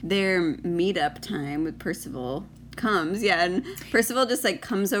like their meetup time with Percival comes, and Percival just like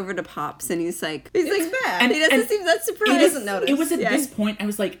comes over to Pops and he's like back. And- he doesn't and seem that surprised. He doesn't notice. It was at Yeah. this point I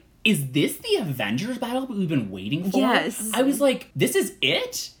was like, is this the Avengers battle we've been waiting for? Yes. I was like, this is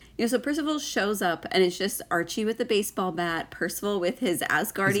it? You know, so Percival shows up, and it's just Archie with the baseball bat, Percival with his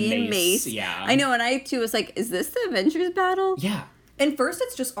Asgardian His mace, mace. yeah. I know, and I too was like, is this the Avengers battle? Yeah. And first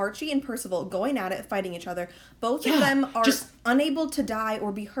it's just Archie and Percival going at it, fighting each other. Both of Yeah, them are just- unable to die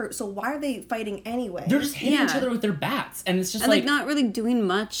or be hurt, so why are they fighting anyway? They're just hitting each Yeah. other with their bats, and it's just And like not really doing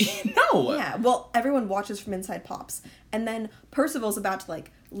much. no. Yeah, well, everyone watches from inside Pops. And then Percival's about to,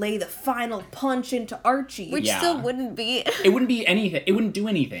 like, lay the final punch into Archie. Which Yeah. still wouldn't be. It wouldn't be anything. It wouldn't do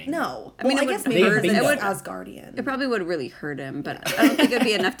anything. No. I mean, well, it I would guess maybe hurt because him. it It was would- Asgardian. It probably would really hurt him, but I don't think it'd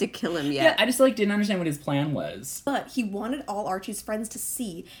be enough to kill him yet. Yeah, I just like didn't understand what his plan was. But he wanted all Archie's friends to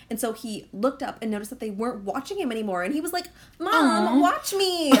see, and so he looked up and noticed that they weren't watching him anymore, and he was like, "Mom, Aw. watch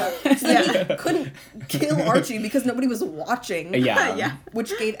me!" So then he couldn't kill Archie because nobody was watching. Yeah. Yeah.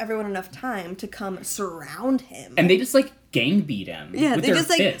 Which gave everyone enough time to come surround him. And they just like gang beat him. Yeah, with they their just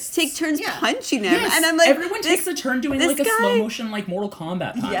like fists. take turns Yeah. punching him, Yes, and I'm like, everyone this- takes a turn doing this like a guy- slow motion like Mortal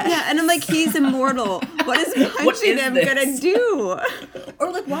Kombat punch. Yeah. Yeah, and I'm like, he's immortal. What is punching What is him this? gonna do?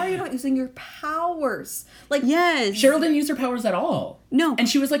 Or like, why are you not using your powers? Like, Yes. Cheryl didn't use her powers at all. No. And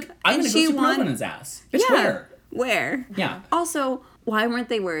she was like, I'm And gonna she go supernova won- on his ass. Bitch, Yeah. where? Where? Yeah. Also, why weren't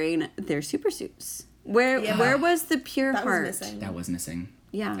they wearing their super suits? Where Yeah. where was the pure that was heart? missing. That was missing.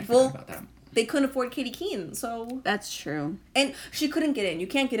 Yeah. I forgot Well, about that. they couldn't afford Katie Keene, so That's true. and she couldn't get in. You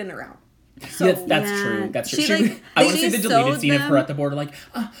can't get in or out. So That's Yeah. true. That's true. She, like, I want to see they the deleted sewed scene of her them. at the border, like,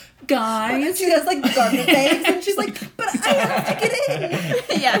 and guys, she has like the garbage bags, and she's like, "But I have to get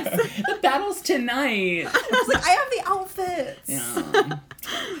in." Yes. the battle's tonight. I was like, "I have the outfits." Yeah.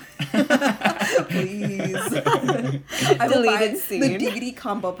 Please. I will buy Deleted the scene. DVD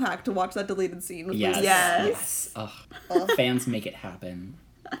combo pack to watch that deleted scene. With Yes. Lucy. Yes. Ugh. Fans make it happen.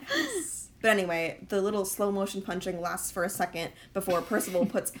 But anyway, the little slow motion punching lasts for a second before Percival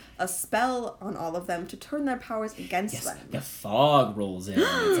puts a spell on all of them to turn their powers against Yes. them. The fog rolls in.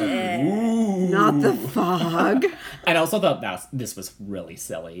 It's like, ooh. Not the fog. I also thought this was really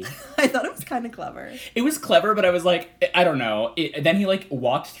silly. I thought it was kind of clever. It was clever, but I was like, I don't know. Then he like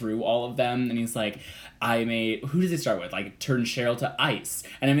walked through all of them, and he's like, I made, who does he start with? Like, turn Cheryl to ice,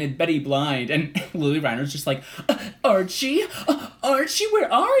 and I made Betty blind, and Lily Reiner's just like, Archie,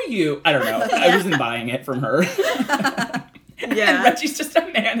 where are you? I don't know. I wasn't buying it from her. And Yeah. Reggie's just a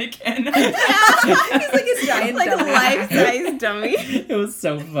mannequin. He's like a giant Like a dummy. life-size dummy. It was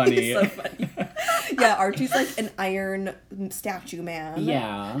so funny. It's so funny. Yeah, Archie's like an iron statue man.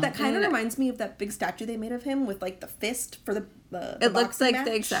 Yeah. That kind of reminds me of that big statue they made of him with like the fist for the It looks boxing like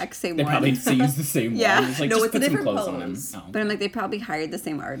the match. exact same They one. probably used the same Yeah. one. It's like, No, just it's a put some different clothes on him. pose. Oh. But I'm like, they probably hired the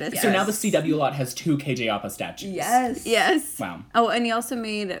same artist. So now the Yes. CW lot has 2 KJ Apa statues. Yes. Yes. Wow. Oh, and he also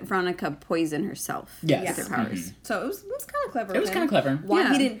made Veronica poison herself. Yes. With her powers. So it was kind of clever. It was of kind of him. clever. Why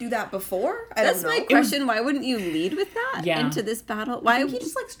Yeah. he didn't do that before? I That's don't know. my question. Why wouldn't you lead with that Yeah. into this battle? I Why? think he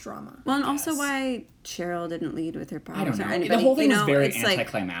just likes drama. Well, and also Yes. why Cheryl didn't lead with her powers I don't or know. anybody. The whole thing you was know, very it's like,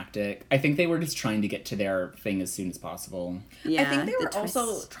 anticlimactic. I think they were just trying to get to their thing as soon as possible. yeah, I think they the were also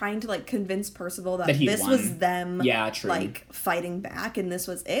twist. trying to like convince Percival that That he this won. was them Yeah, true. like fighting back and this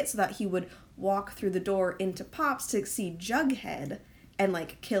was it, so that he would walk through the door into Pops to see Jughead and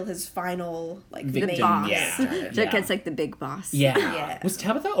like kill his final like Victim, main boss. yeah. Jughead's like the big boss. Yeah. Yeah. Was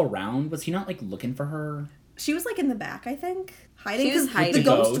Tabitha around? Was he not like looking for her? She was like in the back, I think, hiding. She was 'cause hiding. The With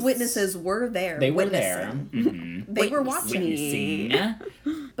ghost the ghosts? witnesses were there. They were there. witnessing. Mm-hmm. They were watching. Witnessing.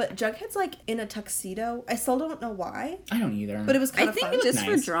 But Jughead's like in a tuxedo. I still don't know why, I don't either. but it was kind I of think fun. just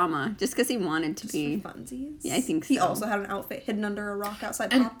for Nice. drama, just because he wanted to be. For funsies. Yeah, I think He so. also had an outfit hidden under a rock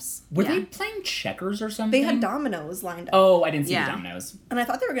outside And Pops. Were Yeah. they playing checkers or something? They had dominoes lined up. Oh, I didn't see Yeah. the dominoes. And I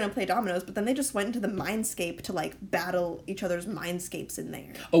thought they were going to play dominoes, but then they just went into the mindscape to, like, battle each other's mindscapes in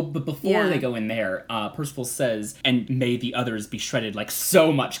there. Oh, but before Yeah. they go in there, Percival says, and may the others be shredded like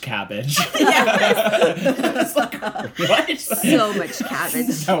so much cabbage. It's like, what? So much cabbage.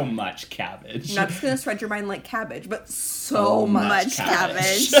 So much cabbage. Not just going to shred your mind like cabbage, but so much. Much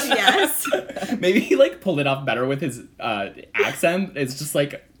cabbage. cabbage. Yes. Maybe he like pulled it off better with his accent. It's just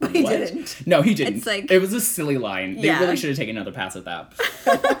like what? He didn't. No, he didn't. It's like- it was a silly line. They Yeah. really should have taken another pass at that.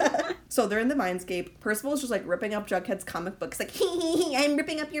 So they're in the mindscape. Percival's just, like, ripping up Jughead's comic books, like, hee, I'm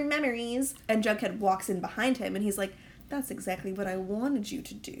ripping up your memories. And Jughead walks in behind him, and he's like, that's exactly what I wanted you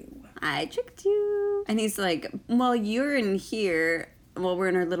to do. I tricked you. And he's like, well, you're in here while we're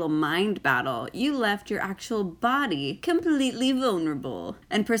in our little mind battle. You left your actual body completely vulnerable.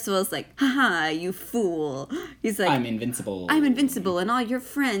 And Percival's like, haha, you fool. He's like, I'm invincible. I'm invincible and all your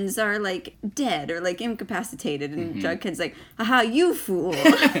friends are like dead or like incapacitated. And Jughead's like, haha, you fool.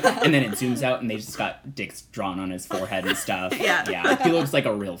 And then it zooms out, and they just got dicks drawn on his forehead and stuff. Yeah. He looks like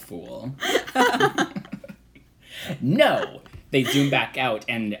a real fool. No, they zoom back out,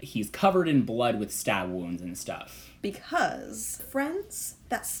 and he's covered in blood with stab wounds and stuff. Because friends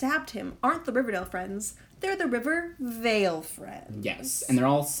that stabbed him aren't the Riverdale friends. They're the Rivervale friends. Yes, and they're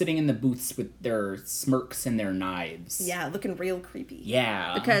all sitting in the booths with their smirks and their knives. Yeah, looking real creepy.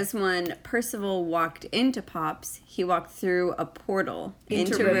 Yeah. Because when Percival walked into Pops, he walked through a portal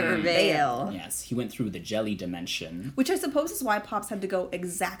into Rivervale. Riverdale. Yes, he went through the jelly dimension. Which I suppose is why Pops had to go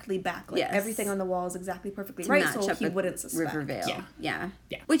exactly back. Like, Yes. everything on the wall is exactly perfectly To right, match so up he with wouldn't suspect. Rivervale. Yeah.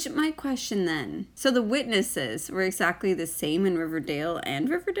 Yeah. Which, my question then, so the witnesses were exactly the same in Riverdale and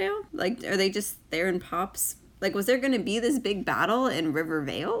Riverdale? Like, are they just there in Pops? Like, was there going to be this big battle in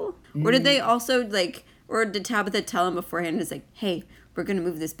Rivervale? Or did they also, like, or did Tabitha tell him beforehand, it's like, hey, we're going to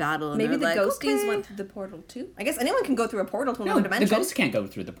move this battle? And Maybe they're the like, ghosties okay. went through the portal too. I guess anyone can go through a portal to No, another the dimension. ghost can't go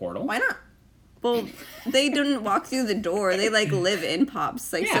through the portal. Why not? Well, they didn't walk through the door. They, like, live in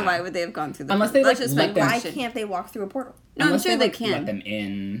Pops. Like, so Yeah. why would they have gone through the Unless portal? they, like, That's just let my them- Why question. can't they walk through a portal? No, I'm Unless sure they like, can. let them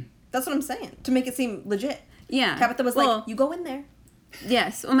in. That's what I'm saying. To make it seem legit. Yeah. Tabitha was Well, like, you go in there.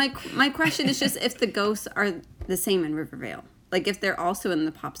 Yes. Well, my question is just if the ghosts are the same in Rivervale. Like, if they're also in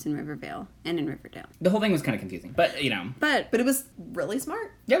the Pops in Rivervale and in Riverdale. The whole thing was kind of confusing, but, you know. But, But it was really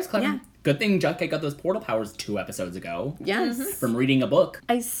smart. Yeah, it was clever. Yeah. Good thing Jughead got those portal powers 2 episodes ago. yes. From reading a book.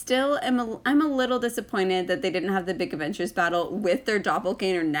 I still I'm a little disappointed that they didn't have the Big Adventures battle with their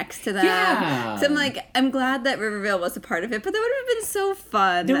doppelganger next to them. Yeah. So I'm glad that Rivervale was a part of it, but that would have been so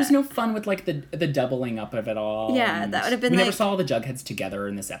fun. There was no fun with, like, the doubling up of it all. Yeah, and that would have been, we never like- saw all the Jugheads together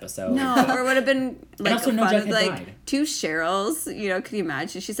in this episode. No, or it would have been like also fun no with Jughead like died. 2 Cheryls. You know, could you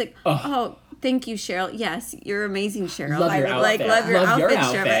imagine? She's like, Ugh. oh, thank you, Cheryl. Yes, you're amazing, Cheryl. Love your I like outfit. love your Love your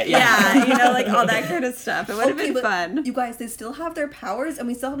outfit, outfit, Cheryl. yeah. Yeah, you know, like all that kind of stuff. It would have been but fun. You guys, they still have their powers, and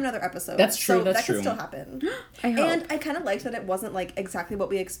we still have another episode. That's true, So that's that true. can still happen. I hope. And I kind of liked that it wasn't like exactly what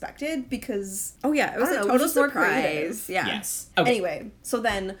we expected because. Oh yeah, it was I a don't know, total just more surprise. creative. Yeah. Yes. Okay. Anyway, so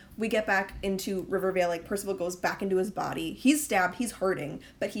then we get back into Rivervale. Like, Percival goes back into his body. He's stabbed. He's hurting.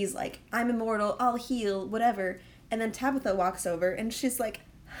 But he's like, I'm immortal. I'll heal. Whatever. And then Tabitha walks over and she's like,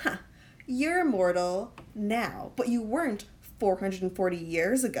 huh, you're immortal now. But you weren't 440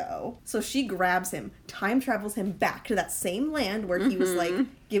 years ago. So she grabs him, time travels him back to that same land where he was like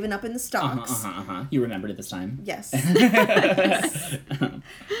given up in the stocks. You remembered it this time. Yes.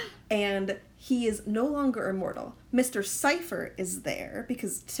 And he is no longer immortal. Mr. Cypher is there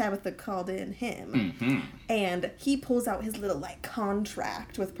because Tabitha called in him. And he pulls out his little, like,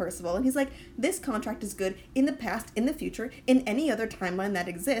 contract with Percival. And he's like, this contract is good in the past, in the future, in any other timeline that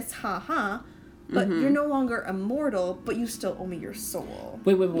exists. Ha ha. But you're no longer immortal, but you still owe me your soul.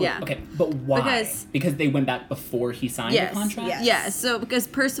 Wait. Yeah. Okay, but why? Because they went back before he signed Yes. the contract? Yes. Yeah. So because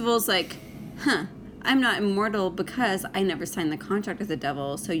Percival's like, I'm not immortal because I never signed the contract with the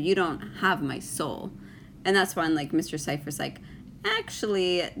devil, so you don't have my soul. And that's when, like, Mr. Cypher's like,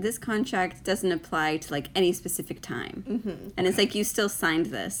 actually, this contract doesn't apply to, like, any specific time. And it's like, you still signed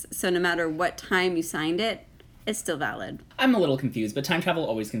this. So no matter what time you signed it, it's still valid. I'm a little confused, but time travel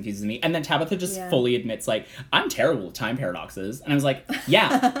always confuses me. And then Tabitha just fully admits, like, I'm terrible with time paradoxes. And I was like,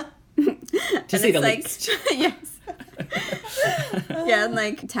 yeah. To say the least. Yes. Yeah, and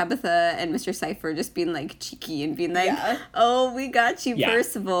like Tabitha and Mr. Cypher just being like cheeky and being like, Yeah. oh, we got you, Yeah.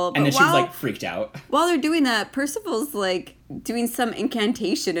 Percival. But And then she was, like, freaked out. while they're doing that, Percival's like doing some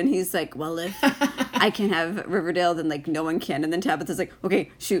incantation and he's like, well, if I can have Riverdale, then like no one can. And then Tabitha's like,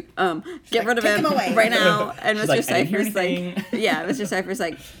 okay, shoot, get like, rid of "Take him him away." right now. And She's Mr. like, "I didn't hear Cypher's like, anything." yeah, Mr. Cypher's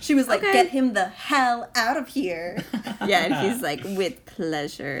like, She was like, Okay. get him the hell out of here. yeah, and he's like, with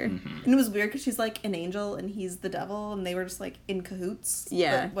pleasure. And it was weird because she's like an angel and he's the devil, and they were just like in cahoots.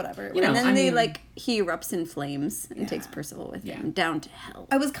 Yeah. But whatever. You know, And then I they mean- he erupts in flames and takes Percival with Yeah. him down to hell.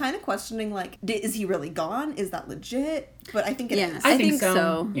 I was kind of questioning, like, is he really gone? Is that legit? But I think it is. Yeah. I think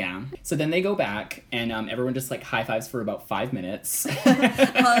so. Yeah. So then they go back, and everyone just, like, high fives for about 5 minutes.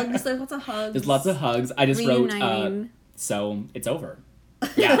 Hugs. There's lots of hugs. There's lots of hugs. I just wrote, Reuniting. so it's over.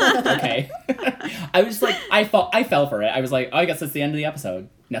 Yeah, okay. I was like, I fell for it. I was like, oh, I guess that's the end of the episode.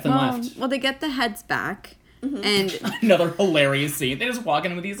 Nothing left. Well, they get the heads back, and Another hilarious scene. They just walk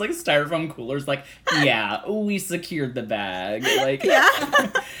in with these, like, styrofoam coolers, like, yeah, we secured the bag. Like,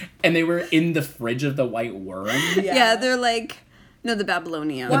 and they were in the fridge of the White Worm. yeah, they're like, no, the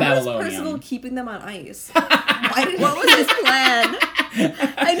Babylonian. The Why was Babylonian. Percival keeping them on ice? Why did What was his plan?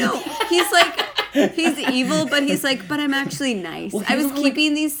 I know. He's like, he's evil, but he's like, but I'm actually nice. Well, he I was doesn't wanna-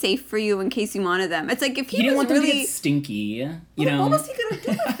 keeping these safe for you in case you wanted them. It's like, if He he, didn't was want them to really, get stinky, you know? What was he gonna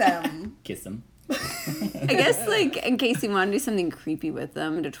do with them? Kiss them. I guess, like, in case he wanted to do something creepy with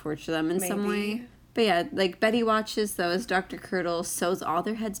them, to torture them in some Maybe. way. But yeah, like, Betty watches, though, as Dr. Curdle sews all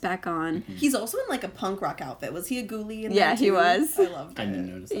their heads back on. He's also in like a punk rock outfit. Was he a ghoulie in Yeah, there he too? was. I loved it. I didn't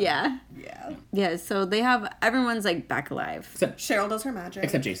notice that. Yeah. Yeah. Yeah, so they have, everyone's, like, back alive. Except Cheryl does her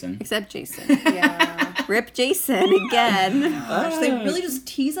magic. Jason. Except Jason. Yeah. Rip Jason again. Gosh, they really just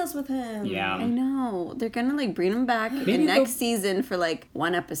tease us with him. I Yeah. know. They're gonna like bring him back Maybe in next they'll- season for like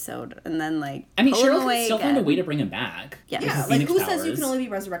one episode and then like I mean, pull him Cheryl away can still again. find a way to bring him back. Yeah. with Yeah, her like Phoenix who says you powers. can only be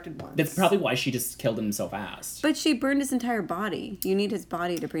resurrected once? That's probably why she just killed him so fast. But she burned his entire body. You need his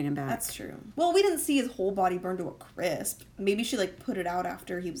body to bring him back. That's true. Well, we didn't see his whole body burned to a crisp. Maybe she like put it out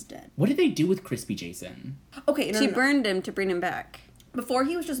after he was dead. What did they do with Crispy Jason? Okay, no, She no, no. burned him to bring him back. Before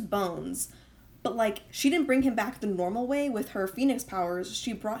he was just bones. But like she didn't bring him back the normal way with her Phoenix powers.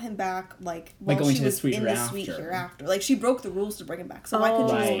 She brought him back like while going she to the was sweet in the hereafter. sweet hereafter. Like she broke the rules to bring him back. So why couldn't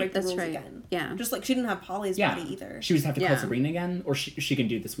she just Right. break the That's rules right. again? Yeah. Just like she didn't have Polly's Yeah. body either. She would have to call Yeah. Sabrina again, or she can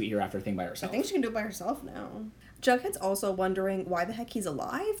do the sweet hereafter thing by I herself. think she can do it by herself now. Jughead's also wondering why the heck he's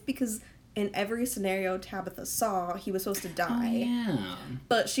alive because in every scenario Tabitha saw, he was supposed to Oh, die. yeah.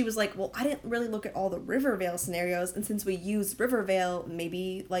 But she was like, well, I didn't really look at all the Rivervale scenarios, and since we used Rivervale,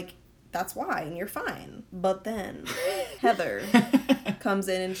 maybe, like, that's why, and you're fine. But then Heather comes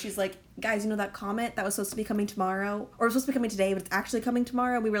in and she's like, guys, you know that comet that was supposed to be coming tomorrow? Or it was supposed to be coming today, but it's actually coming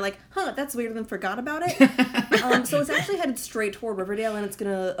tomorrow? We were like, huh, that's weird, and then forgot about it. So it's actually headed straight toward Riverdale, and it's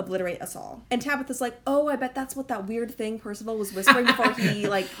gonna obliterate us all. And Tabitha's like, oh, I bet that's what that weird thing Percival was whispering before he,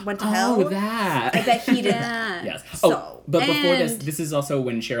 like, went to hell. Oh, that. I bet he did that. Yeah. Yes. So- Oh, but before and- this is also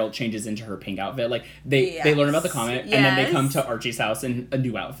when Cheryl changes into her pink outfit. Like they learn about the comet, and then they Yes. come to Archie's house in a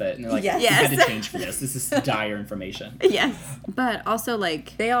new outfit, and they're like, Yes. "We had to Yes. change for this. This is dire information." Yes. But also,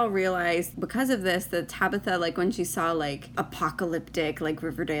 like, they all realized because of this that Tabitha, like, when she saw, like, apocalyptic, like,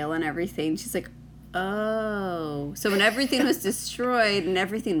 Riverdale and everything, she's like, oh. So when everything was destroyed and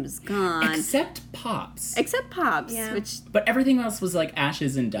everything was gone, Except Pops. except Pops, Yeah. which, But everything else was like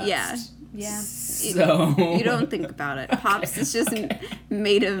ashes and dust. yeah. Yeah. So You don't think about it. Pops is just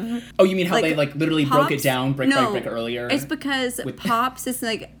made of. Oh, you mean how like, they like literally broke it Pops- down brick by no, brick earlier? It's because With- Pops is,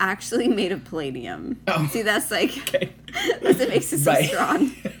 like, actually made of palladium. Oh. See, that's, like, Okay. that's what makes it so Right.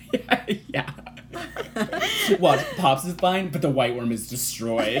 strong. yeah. Well, Pops is fine, but the white worm is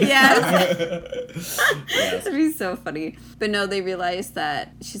destroyed. Yes. Yes. That'd be so funny. But no, they realized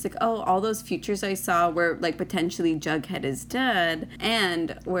that she's like, oh, all those futures I saw where like potentially Jughead is dead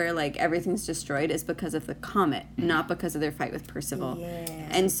and where like everything's destroyed is because of the comet, not because of their fight with Percival. Yeah.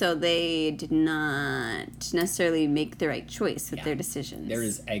 And so they did not necessarily make the right choice with Yeah. their decisions. There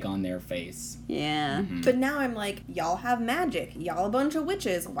is egg on their face. Yeah. But now I'm like, y'all have magic. Y'all a bunch of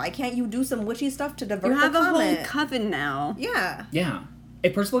witches. Why can't you do some witchy stuff to divert You have the a whole comet? coven now. Yeah. Yeah.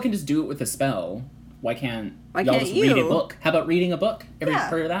 If Percival can just do it with a spell, why can't Why y'all can't just read a you? book? How about reading a book? Ever Yeah.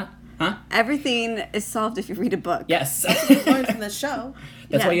 heard of that? Huh? Everything is solved if you read a book. Yes. Learn from this show.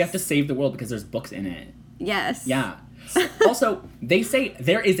 That's why you Yes. have to save the world because there's books in it. Yes. Yeah. Also, they say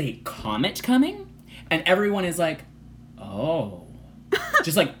there is a comet coming, and everyone is like, oh.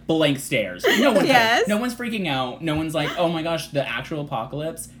 Just like blank stares. No one Yes. no one's freaking out. No one's like, oh my gosh, the actual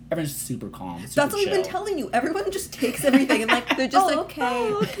apocalypse. Everyone's super calm. Super That's what we've been chill. telling you. Everyone just takes everything and like, They're just oh, like, okay.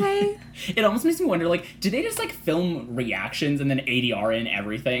 oh, okay. It almost makes me wonder, like, did they just like film reactions and then ADR in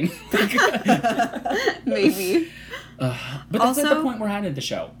everything? Maybe. But that's at the Also- point we're at in the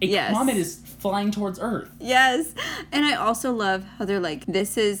show. A Yes. comet is flying towards Earth. Yes. And I also love how they're like,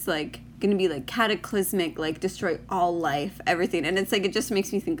 this is like gonna be like cataclysmic, like destroy all life, everything. And it's like, it just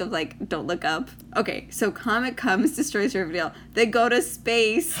makes me think of like, Don't Look Up. Okay, so comet comes, destroys Riverdale. They go to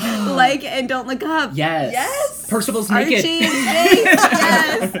space, like, and Don't Look Up. Yes. Yes. Percival's Archie naked. in space,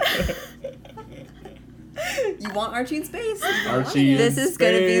 yes. You want Archie in space. Archie. This is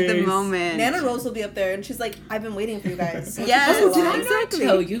gonna be the Space. moment. Nana Rose will be up there and she's like, I've been waiting for you guys. Yes, Oh, Did I wow. not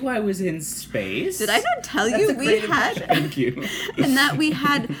tell you I was in space? Did I not tell That's you a we great had Thank you. and that we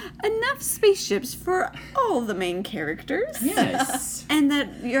had enough spaceships for all the main characters? Yes. And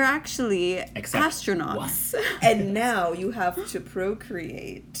that you're actually Except astronauts. And now you have to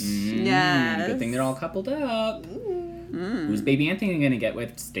procreate. Yes. Good thing they're all coupled up. Who's Baby Anthony gonna get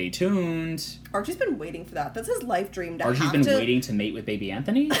with? Stay tuned. Archie's been waiting for that. That's his life dream to Archie's have been to... waiting to mate with Baby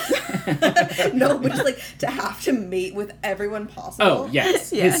Anthony. No, but just like to have to mate with everyone possible. Oh,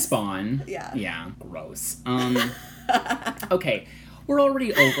 yes. Yes. His spawn. Yeah. Yeah. Gross. Okay. We're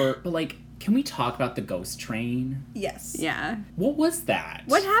already over, but like, can we talk about the ghost train? Yes. Yeah. What was that?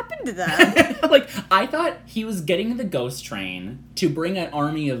 What happened to them? Like, I thought he was getting the ghost train to bring an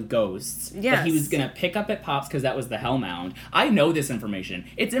army of ghosts that he Yes. was gonna pick up at Pops because that was the Hellmound. I know this information.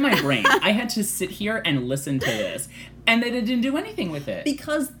 It's in my brain. I had to sit here and listen to this. And they didn't do anything with it.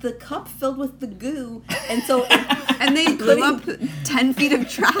 Because the cup filled with the goo, and so And they blew up 10 feet of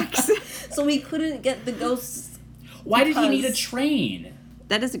tracks. so we couldn't get the ghosts. Why did he need a because- train?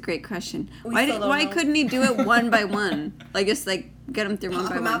 That is a great question. We Why still don't why know. couldn't he do it one by one? Like just like Get them through one Pop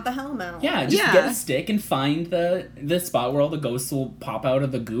by him one. out the Hellmount. Yeah, just get a stick and find the spot where all the ghosts will pop out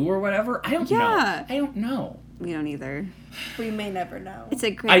of the goo or whatever. I don't know. I don't know. We don't either. We may never know. It's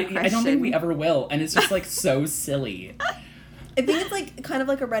a great question. I don't think we ever will, and it's just like so silly. I think it's like kind of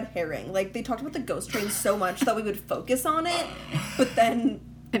like a red herring. Like they talked about the ghost train so much that we would focus on it, but then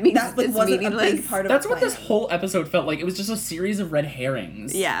that like, wasn't a big part of That's the what plan. this whole episode felt like. It was just a series of red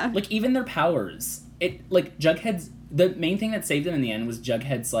herrings. Yeah. Like even their powers. Jughead's the main thing that saved him in the end was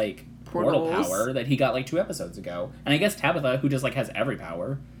Jughead's like portal Portals. power that he got like 2 episodes ago. And I guess Tabitha, who just like has every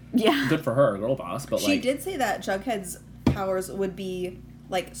power. Yeah. Good for her, girl boss, but She did say that Jughead's powers would be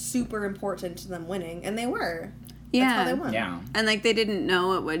like super important to them winning, and they were. Yeah. That's how they won. Yeah. And like they didn't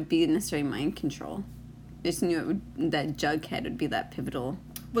know it would be necessarily mind control. They just knew that Jughead would be that pivotal.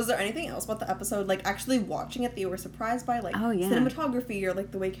 Was there anything else about the episode, like actually watching it, that you were surprised by, like cinematography or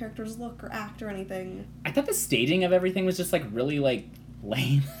like the way characters look or act or anything? I thought the staging of everything was just like really like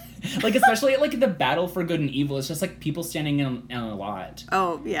lame. Like especially like the battle for good and evil, it's just like people standing in a lot.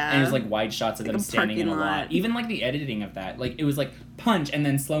 Oh yeah. And there's like wide shots of them standing in a lot. Even like the editing of that, like it was like punch and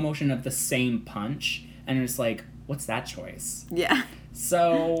then slow motion of the same punch, and it's like, what's that choice? Yeah.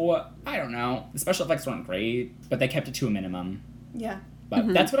 So I don't know. The special effects weren't great, but they kept it to a minimum. Yeah.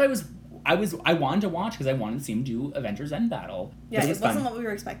 But that's what I wanted to watch because I wanted to see him do Avengers End Battle. Yeah, it wasn't what we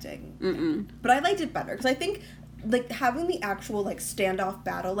were expecting. Mm-mm. But I liked it better because I think like having the actual like standoff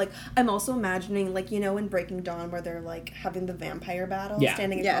battle, like I'm also imagining like, you know, in Breaking Dawn where they're like having the vampire battle,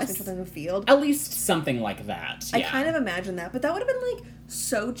 standing across each other in the field. At least something like that. I kind of imagine that, but that would have been like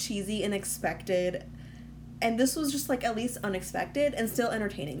so cheesy and expected. And this was just like at least unexpected and still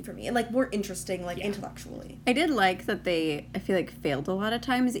entertaining for me and like more interesting like intellectually. I did like that they, I feel like, failed a lot of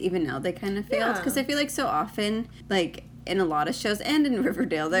times. Even now they kind of failed. Because I feel like so often, like, in a lot of shows and in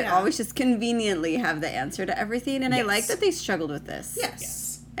Riverdale, they always just conveniently have the answer to everything. And I like that they struggled with this. Yes.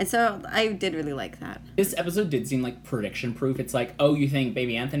 And so I did really like that. This episode did seem like prediction proof. It's like, oh, you think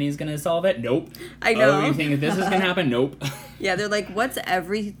Baby Anthony's gonna solve it? Nope. I know. Oh, you think this is gonna happen? Nope. Yeah, they're like, what's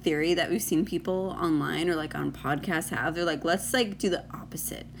every theory that we've seen people online or like on podcasts have? They're like, let's like do the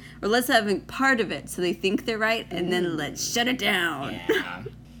opposite. Or let's have part of it so they think they're right and then let's shut it down. Yeah.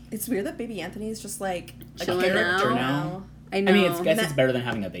 It's weird that Baby Anthony is just like a Chilling character out. now. I know. I mean, it's better than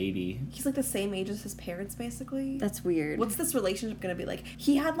having a baby. He's like the same age as his parents, basically. That's weird. What's this relationship gonna be like?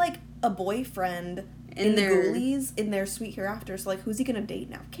 He had like a boyfriend in the their- Ghoulies in their Sweet Hereafter, so like who's he gonna date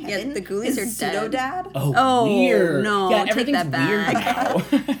now? Kevin? Yeah, the Ghoulies His are pseudo dead. dad? Oh, weird. no, Yeah, take everything's that weird back.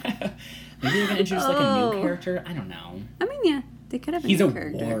 now. Maybe they're gonna introduce like a new character. I don't know. I mean, yeah, they could have He's a a new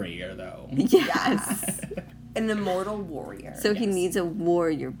character. warrior, though. Yes. An immortal warrior. So he needs a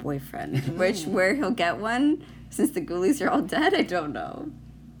warrior boyfriend. Where he'll get one, since the Ghoulies are all dead, I don't know.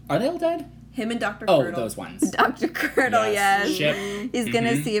 Are they all dead? Him and Dr. Oh, Curdle. those ones. Dr. Curdle, yes. Ship. He's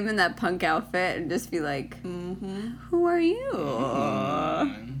gonna see him in that punk outfit and just be like, who are you?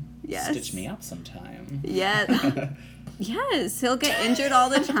 Yes. Stitch me up sometime. Yes. Yes, he'll get injured all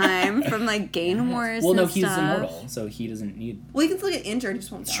the time from like gain wars. Well, no, and he's stuff. immortal, so he doesn't need. Well, he can still get injured, he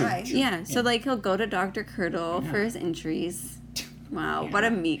just won't True, die. true. Yeah, so like he'll go to Dr. Curdle for his injuries. Wow, what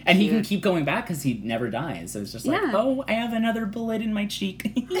a meek. And he can cute. keep going back because he never dies. So it's just like, Yeah. oh, I have another bullet in my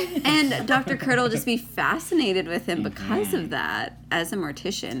cheek. And Dr. Curdle just be fascinated with him because of that as a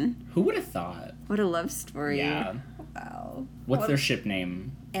mortician. Who would have thought? What a love story. Yeah. Wow. What's their ship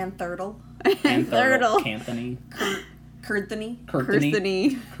name? Anthurtle. Anthurtle. Canthony. Curthany. Curthany.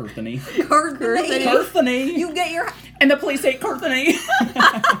 Curthany. Curthany. Curthany. Curthany. You get your... And the police say Curthany.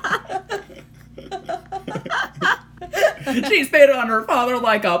 She spit on her father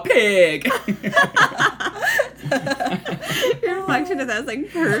like a pig. Your reflection of that's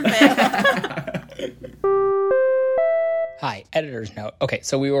like perfect. Hi, editor's note. Okay,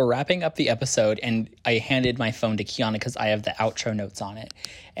 so we were wrapping up the episode and I handed my phone to Kiana because I have the outro notes on it.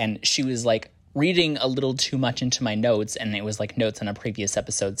 And she was like reading a little too much into my notes and it was like notes on a previous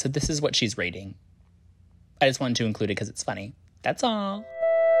episode. So this is what she's rating. I just wanted to include it because it's funny. That's all.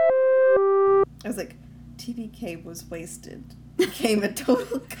 I was like, TBK was wasted. Became a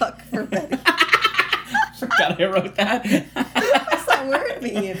total cuck for Betty. Forgot I wrote that. What's that word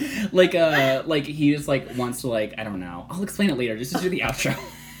mean? like he just like wants to like, I don't know. I'll explain it later. Just to do the outro.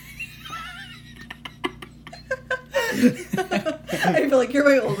 I feel like you're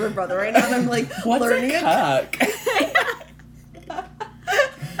my older brother right now, and I'm like What's learning a cuck?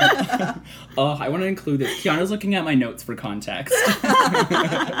 Oh, I want to include this. Kiana's looking at my notes for context.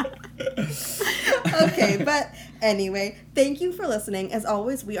 Okay, but Anyway, thank you for listening. As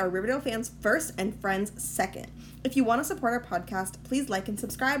always, we are Riverdale fans first and friends second. If you want to support our podcast, please like and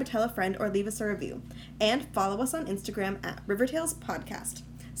subscribe, tell a friend, or leave us a review. And follow us on Instagram at Rivertales Podcast.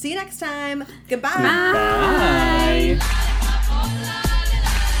 See you next time. Goodbye.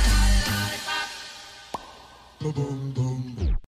 Bye.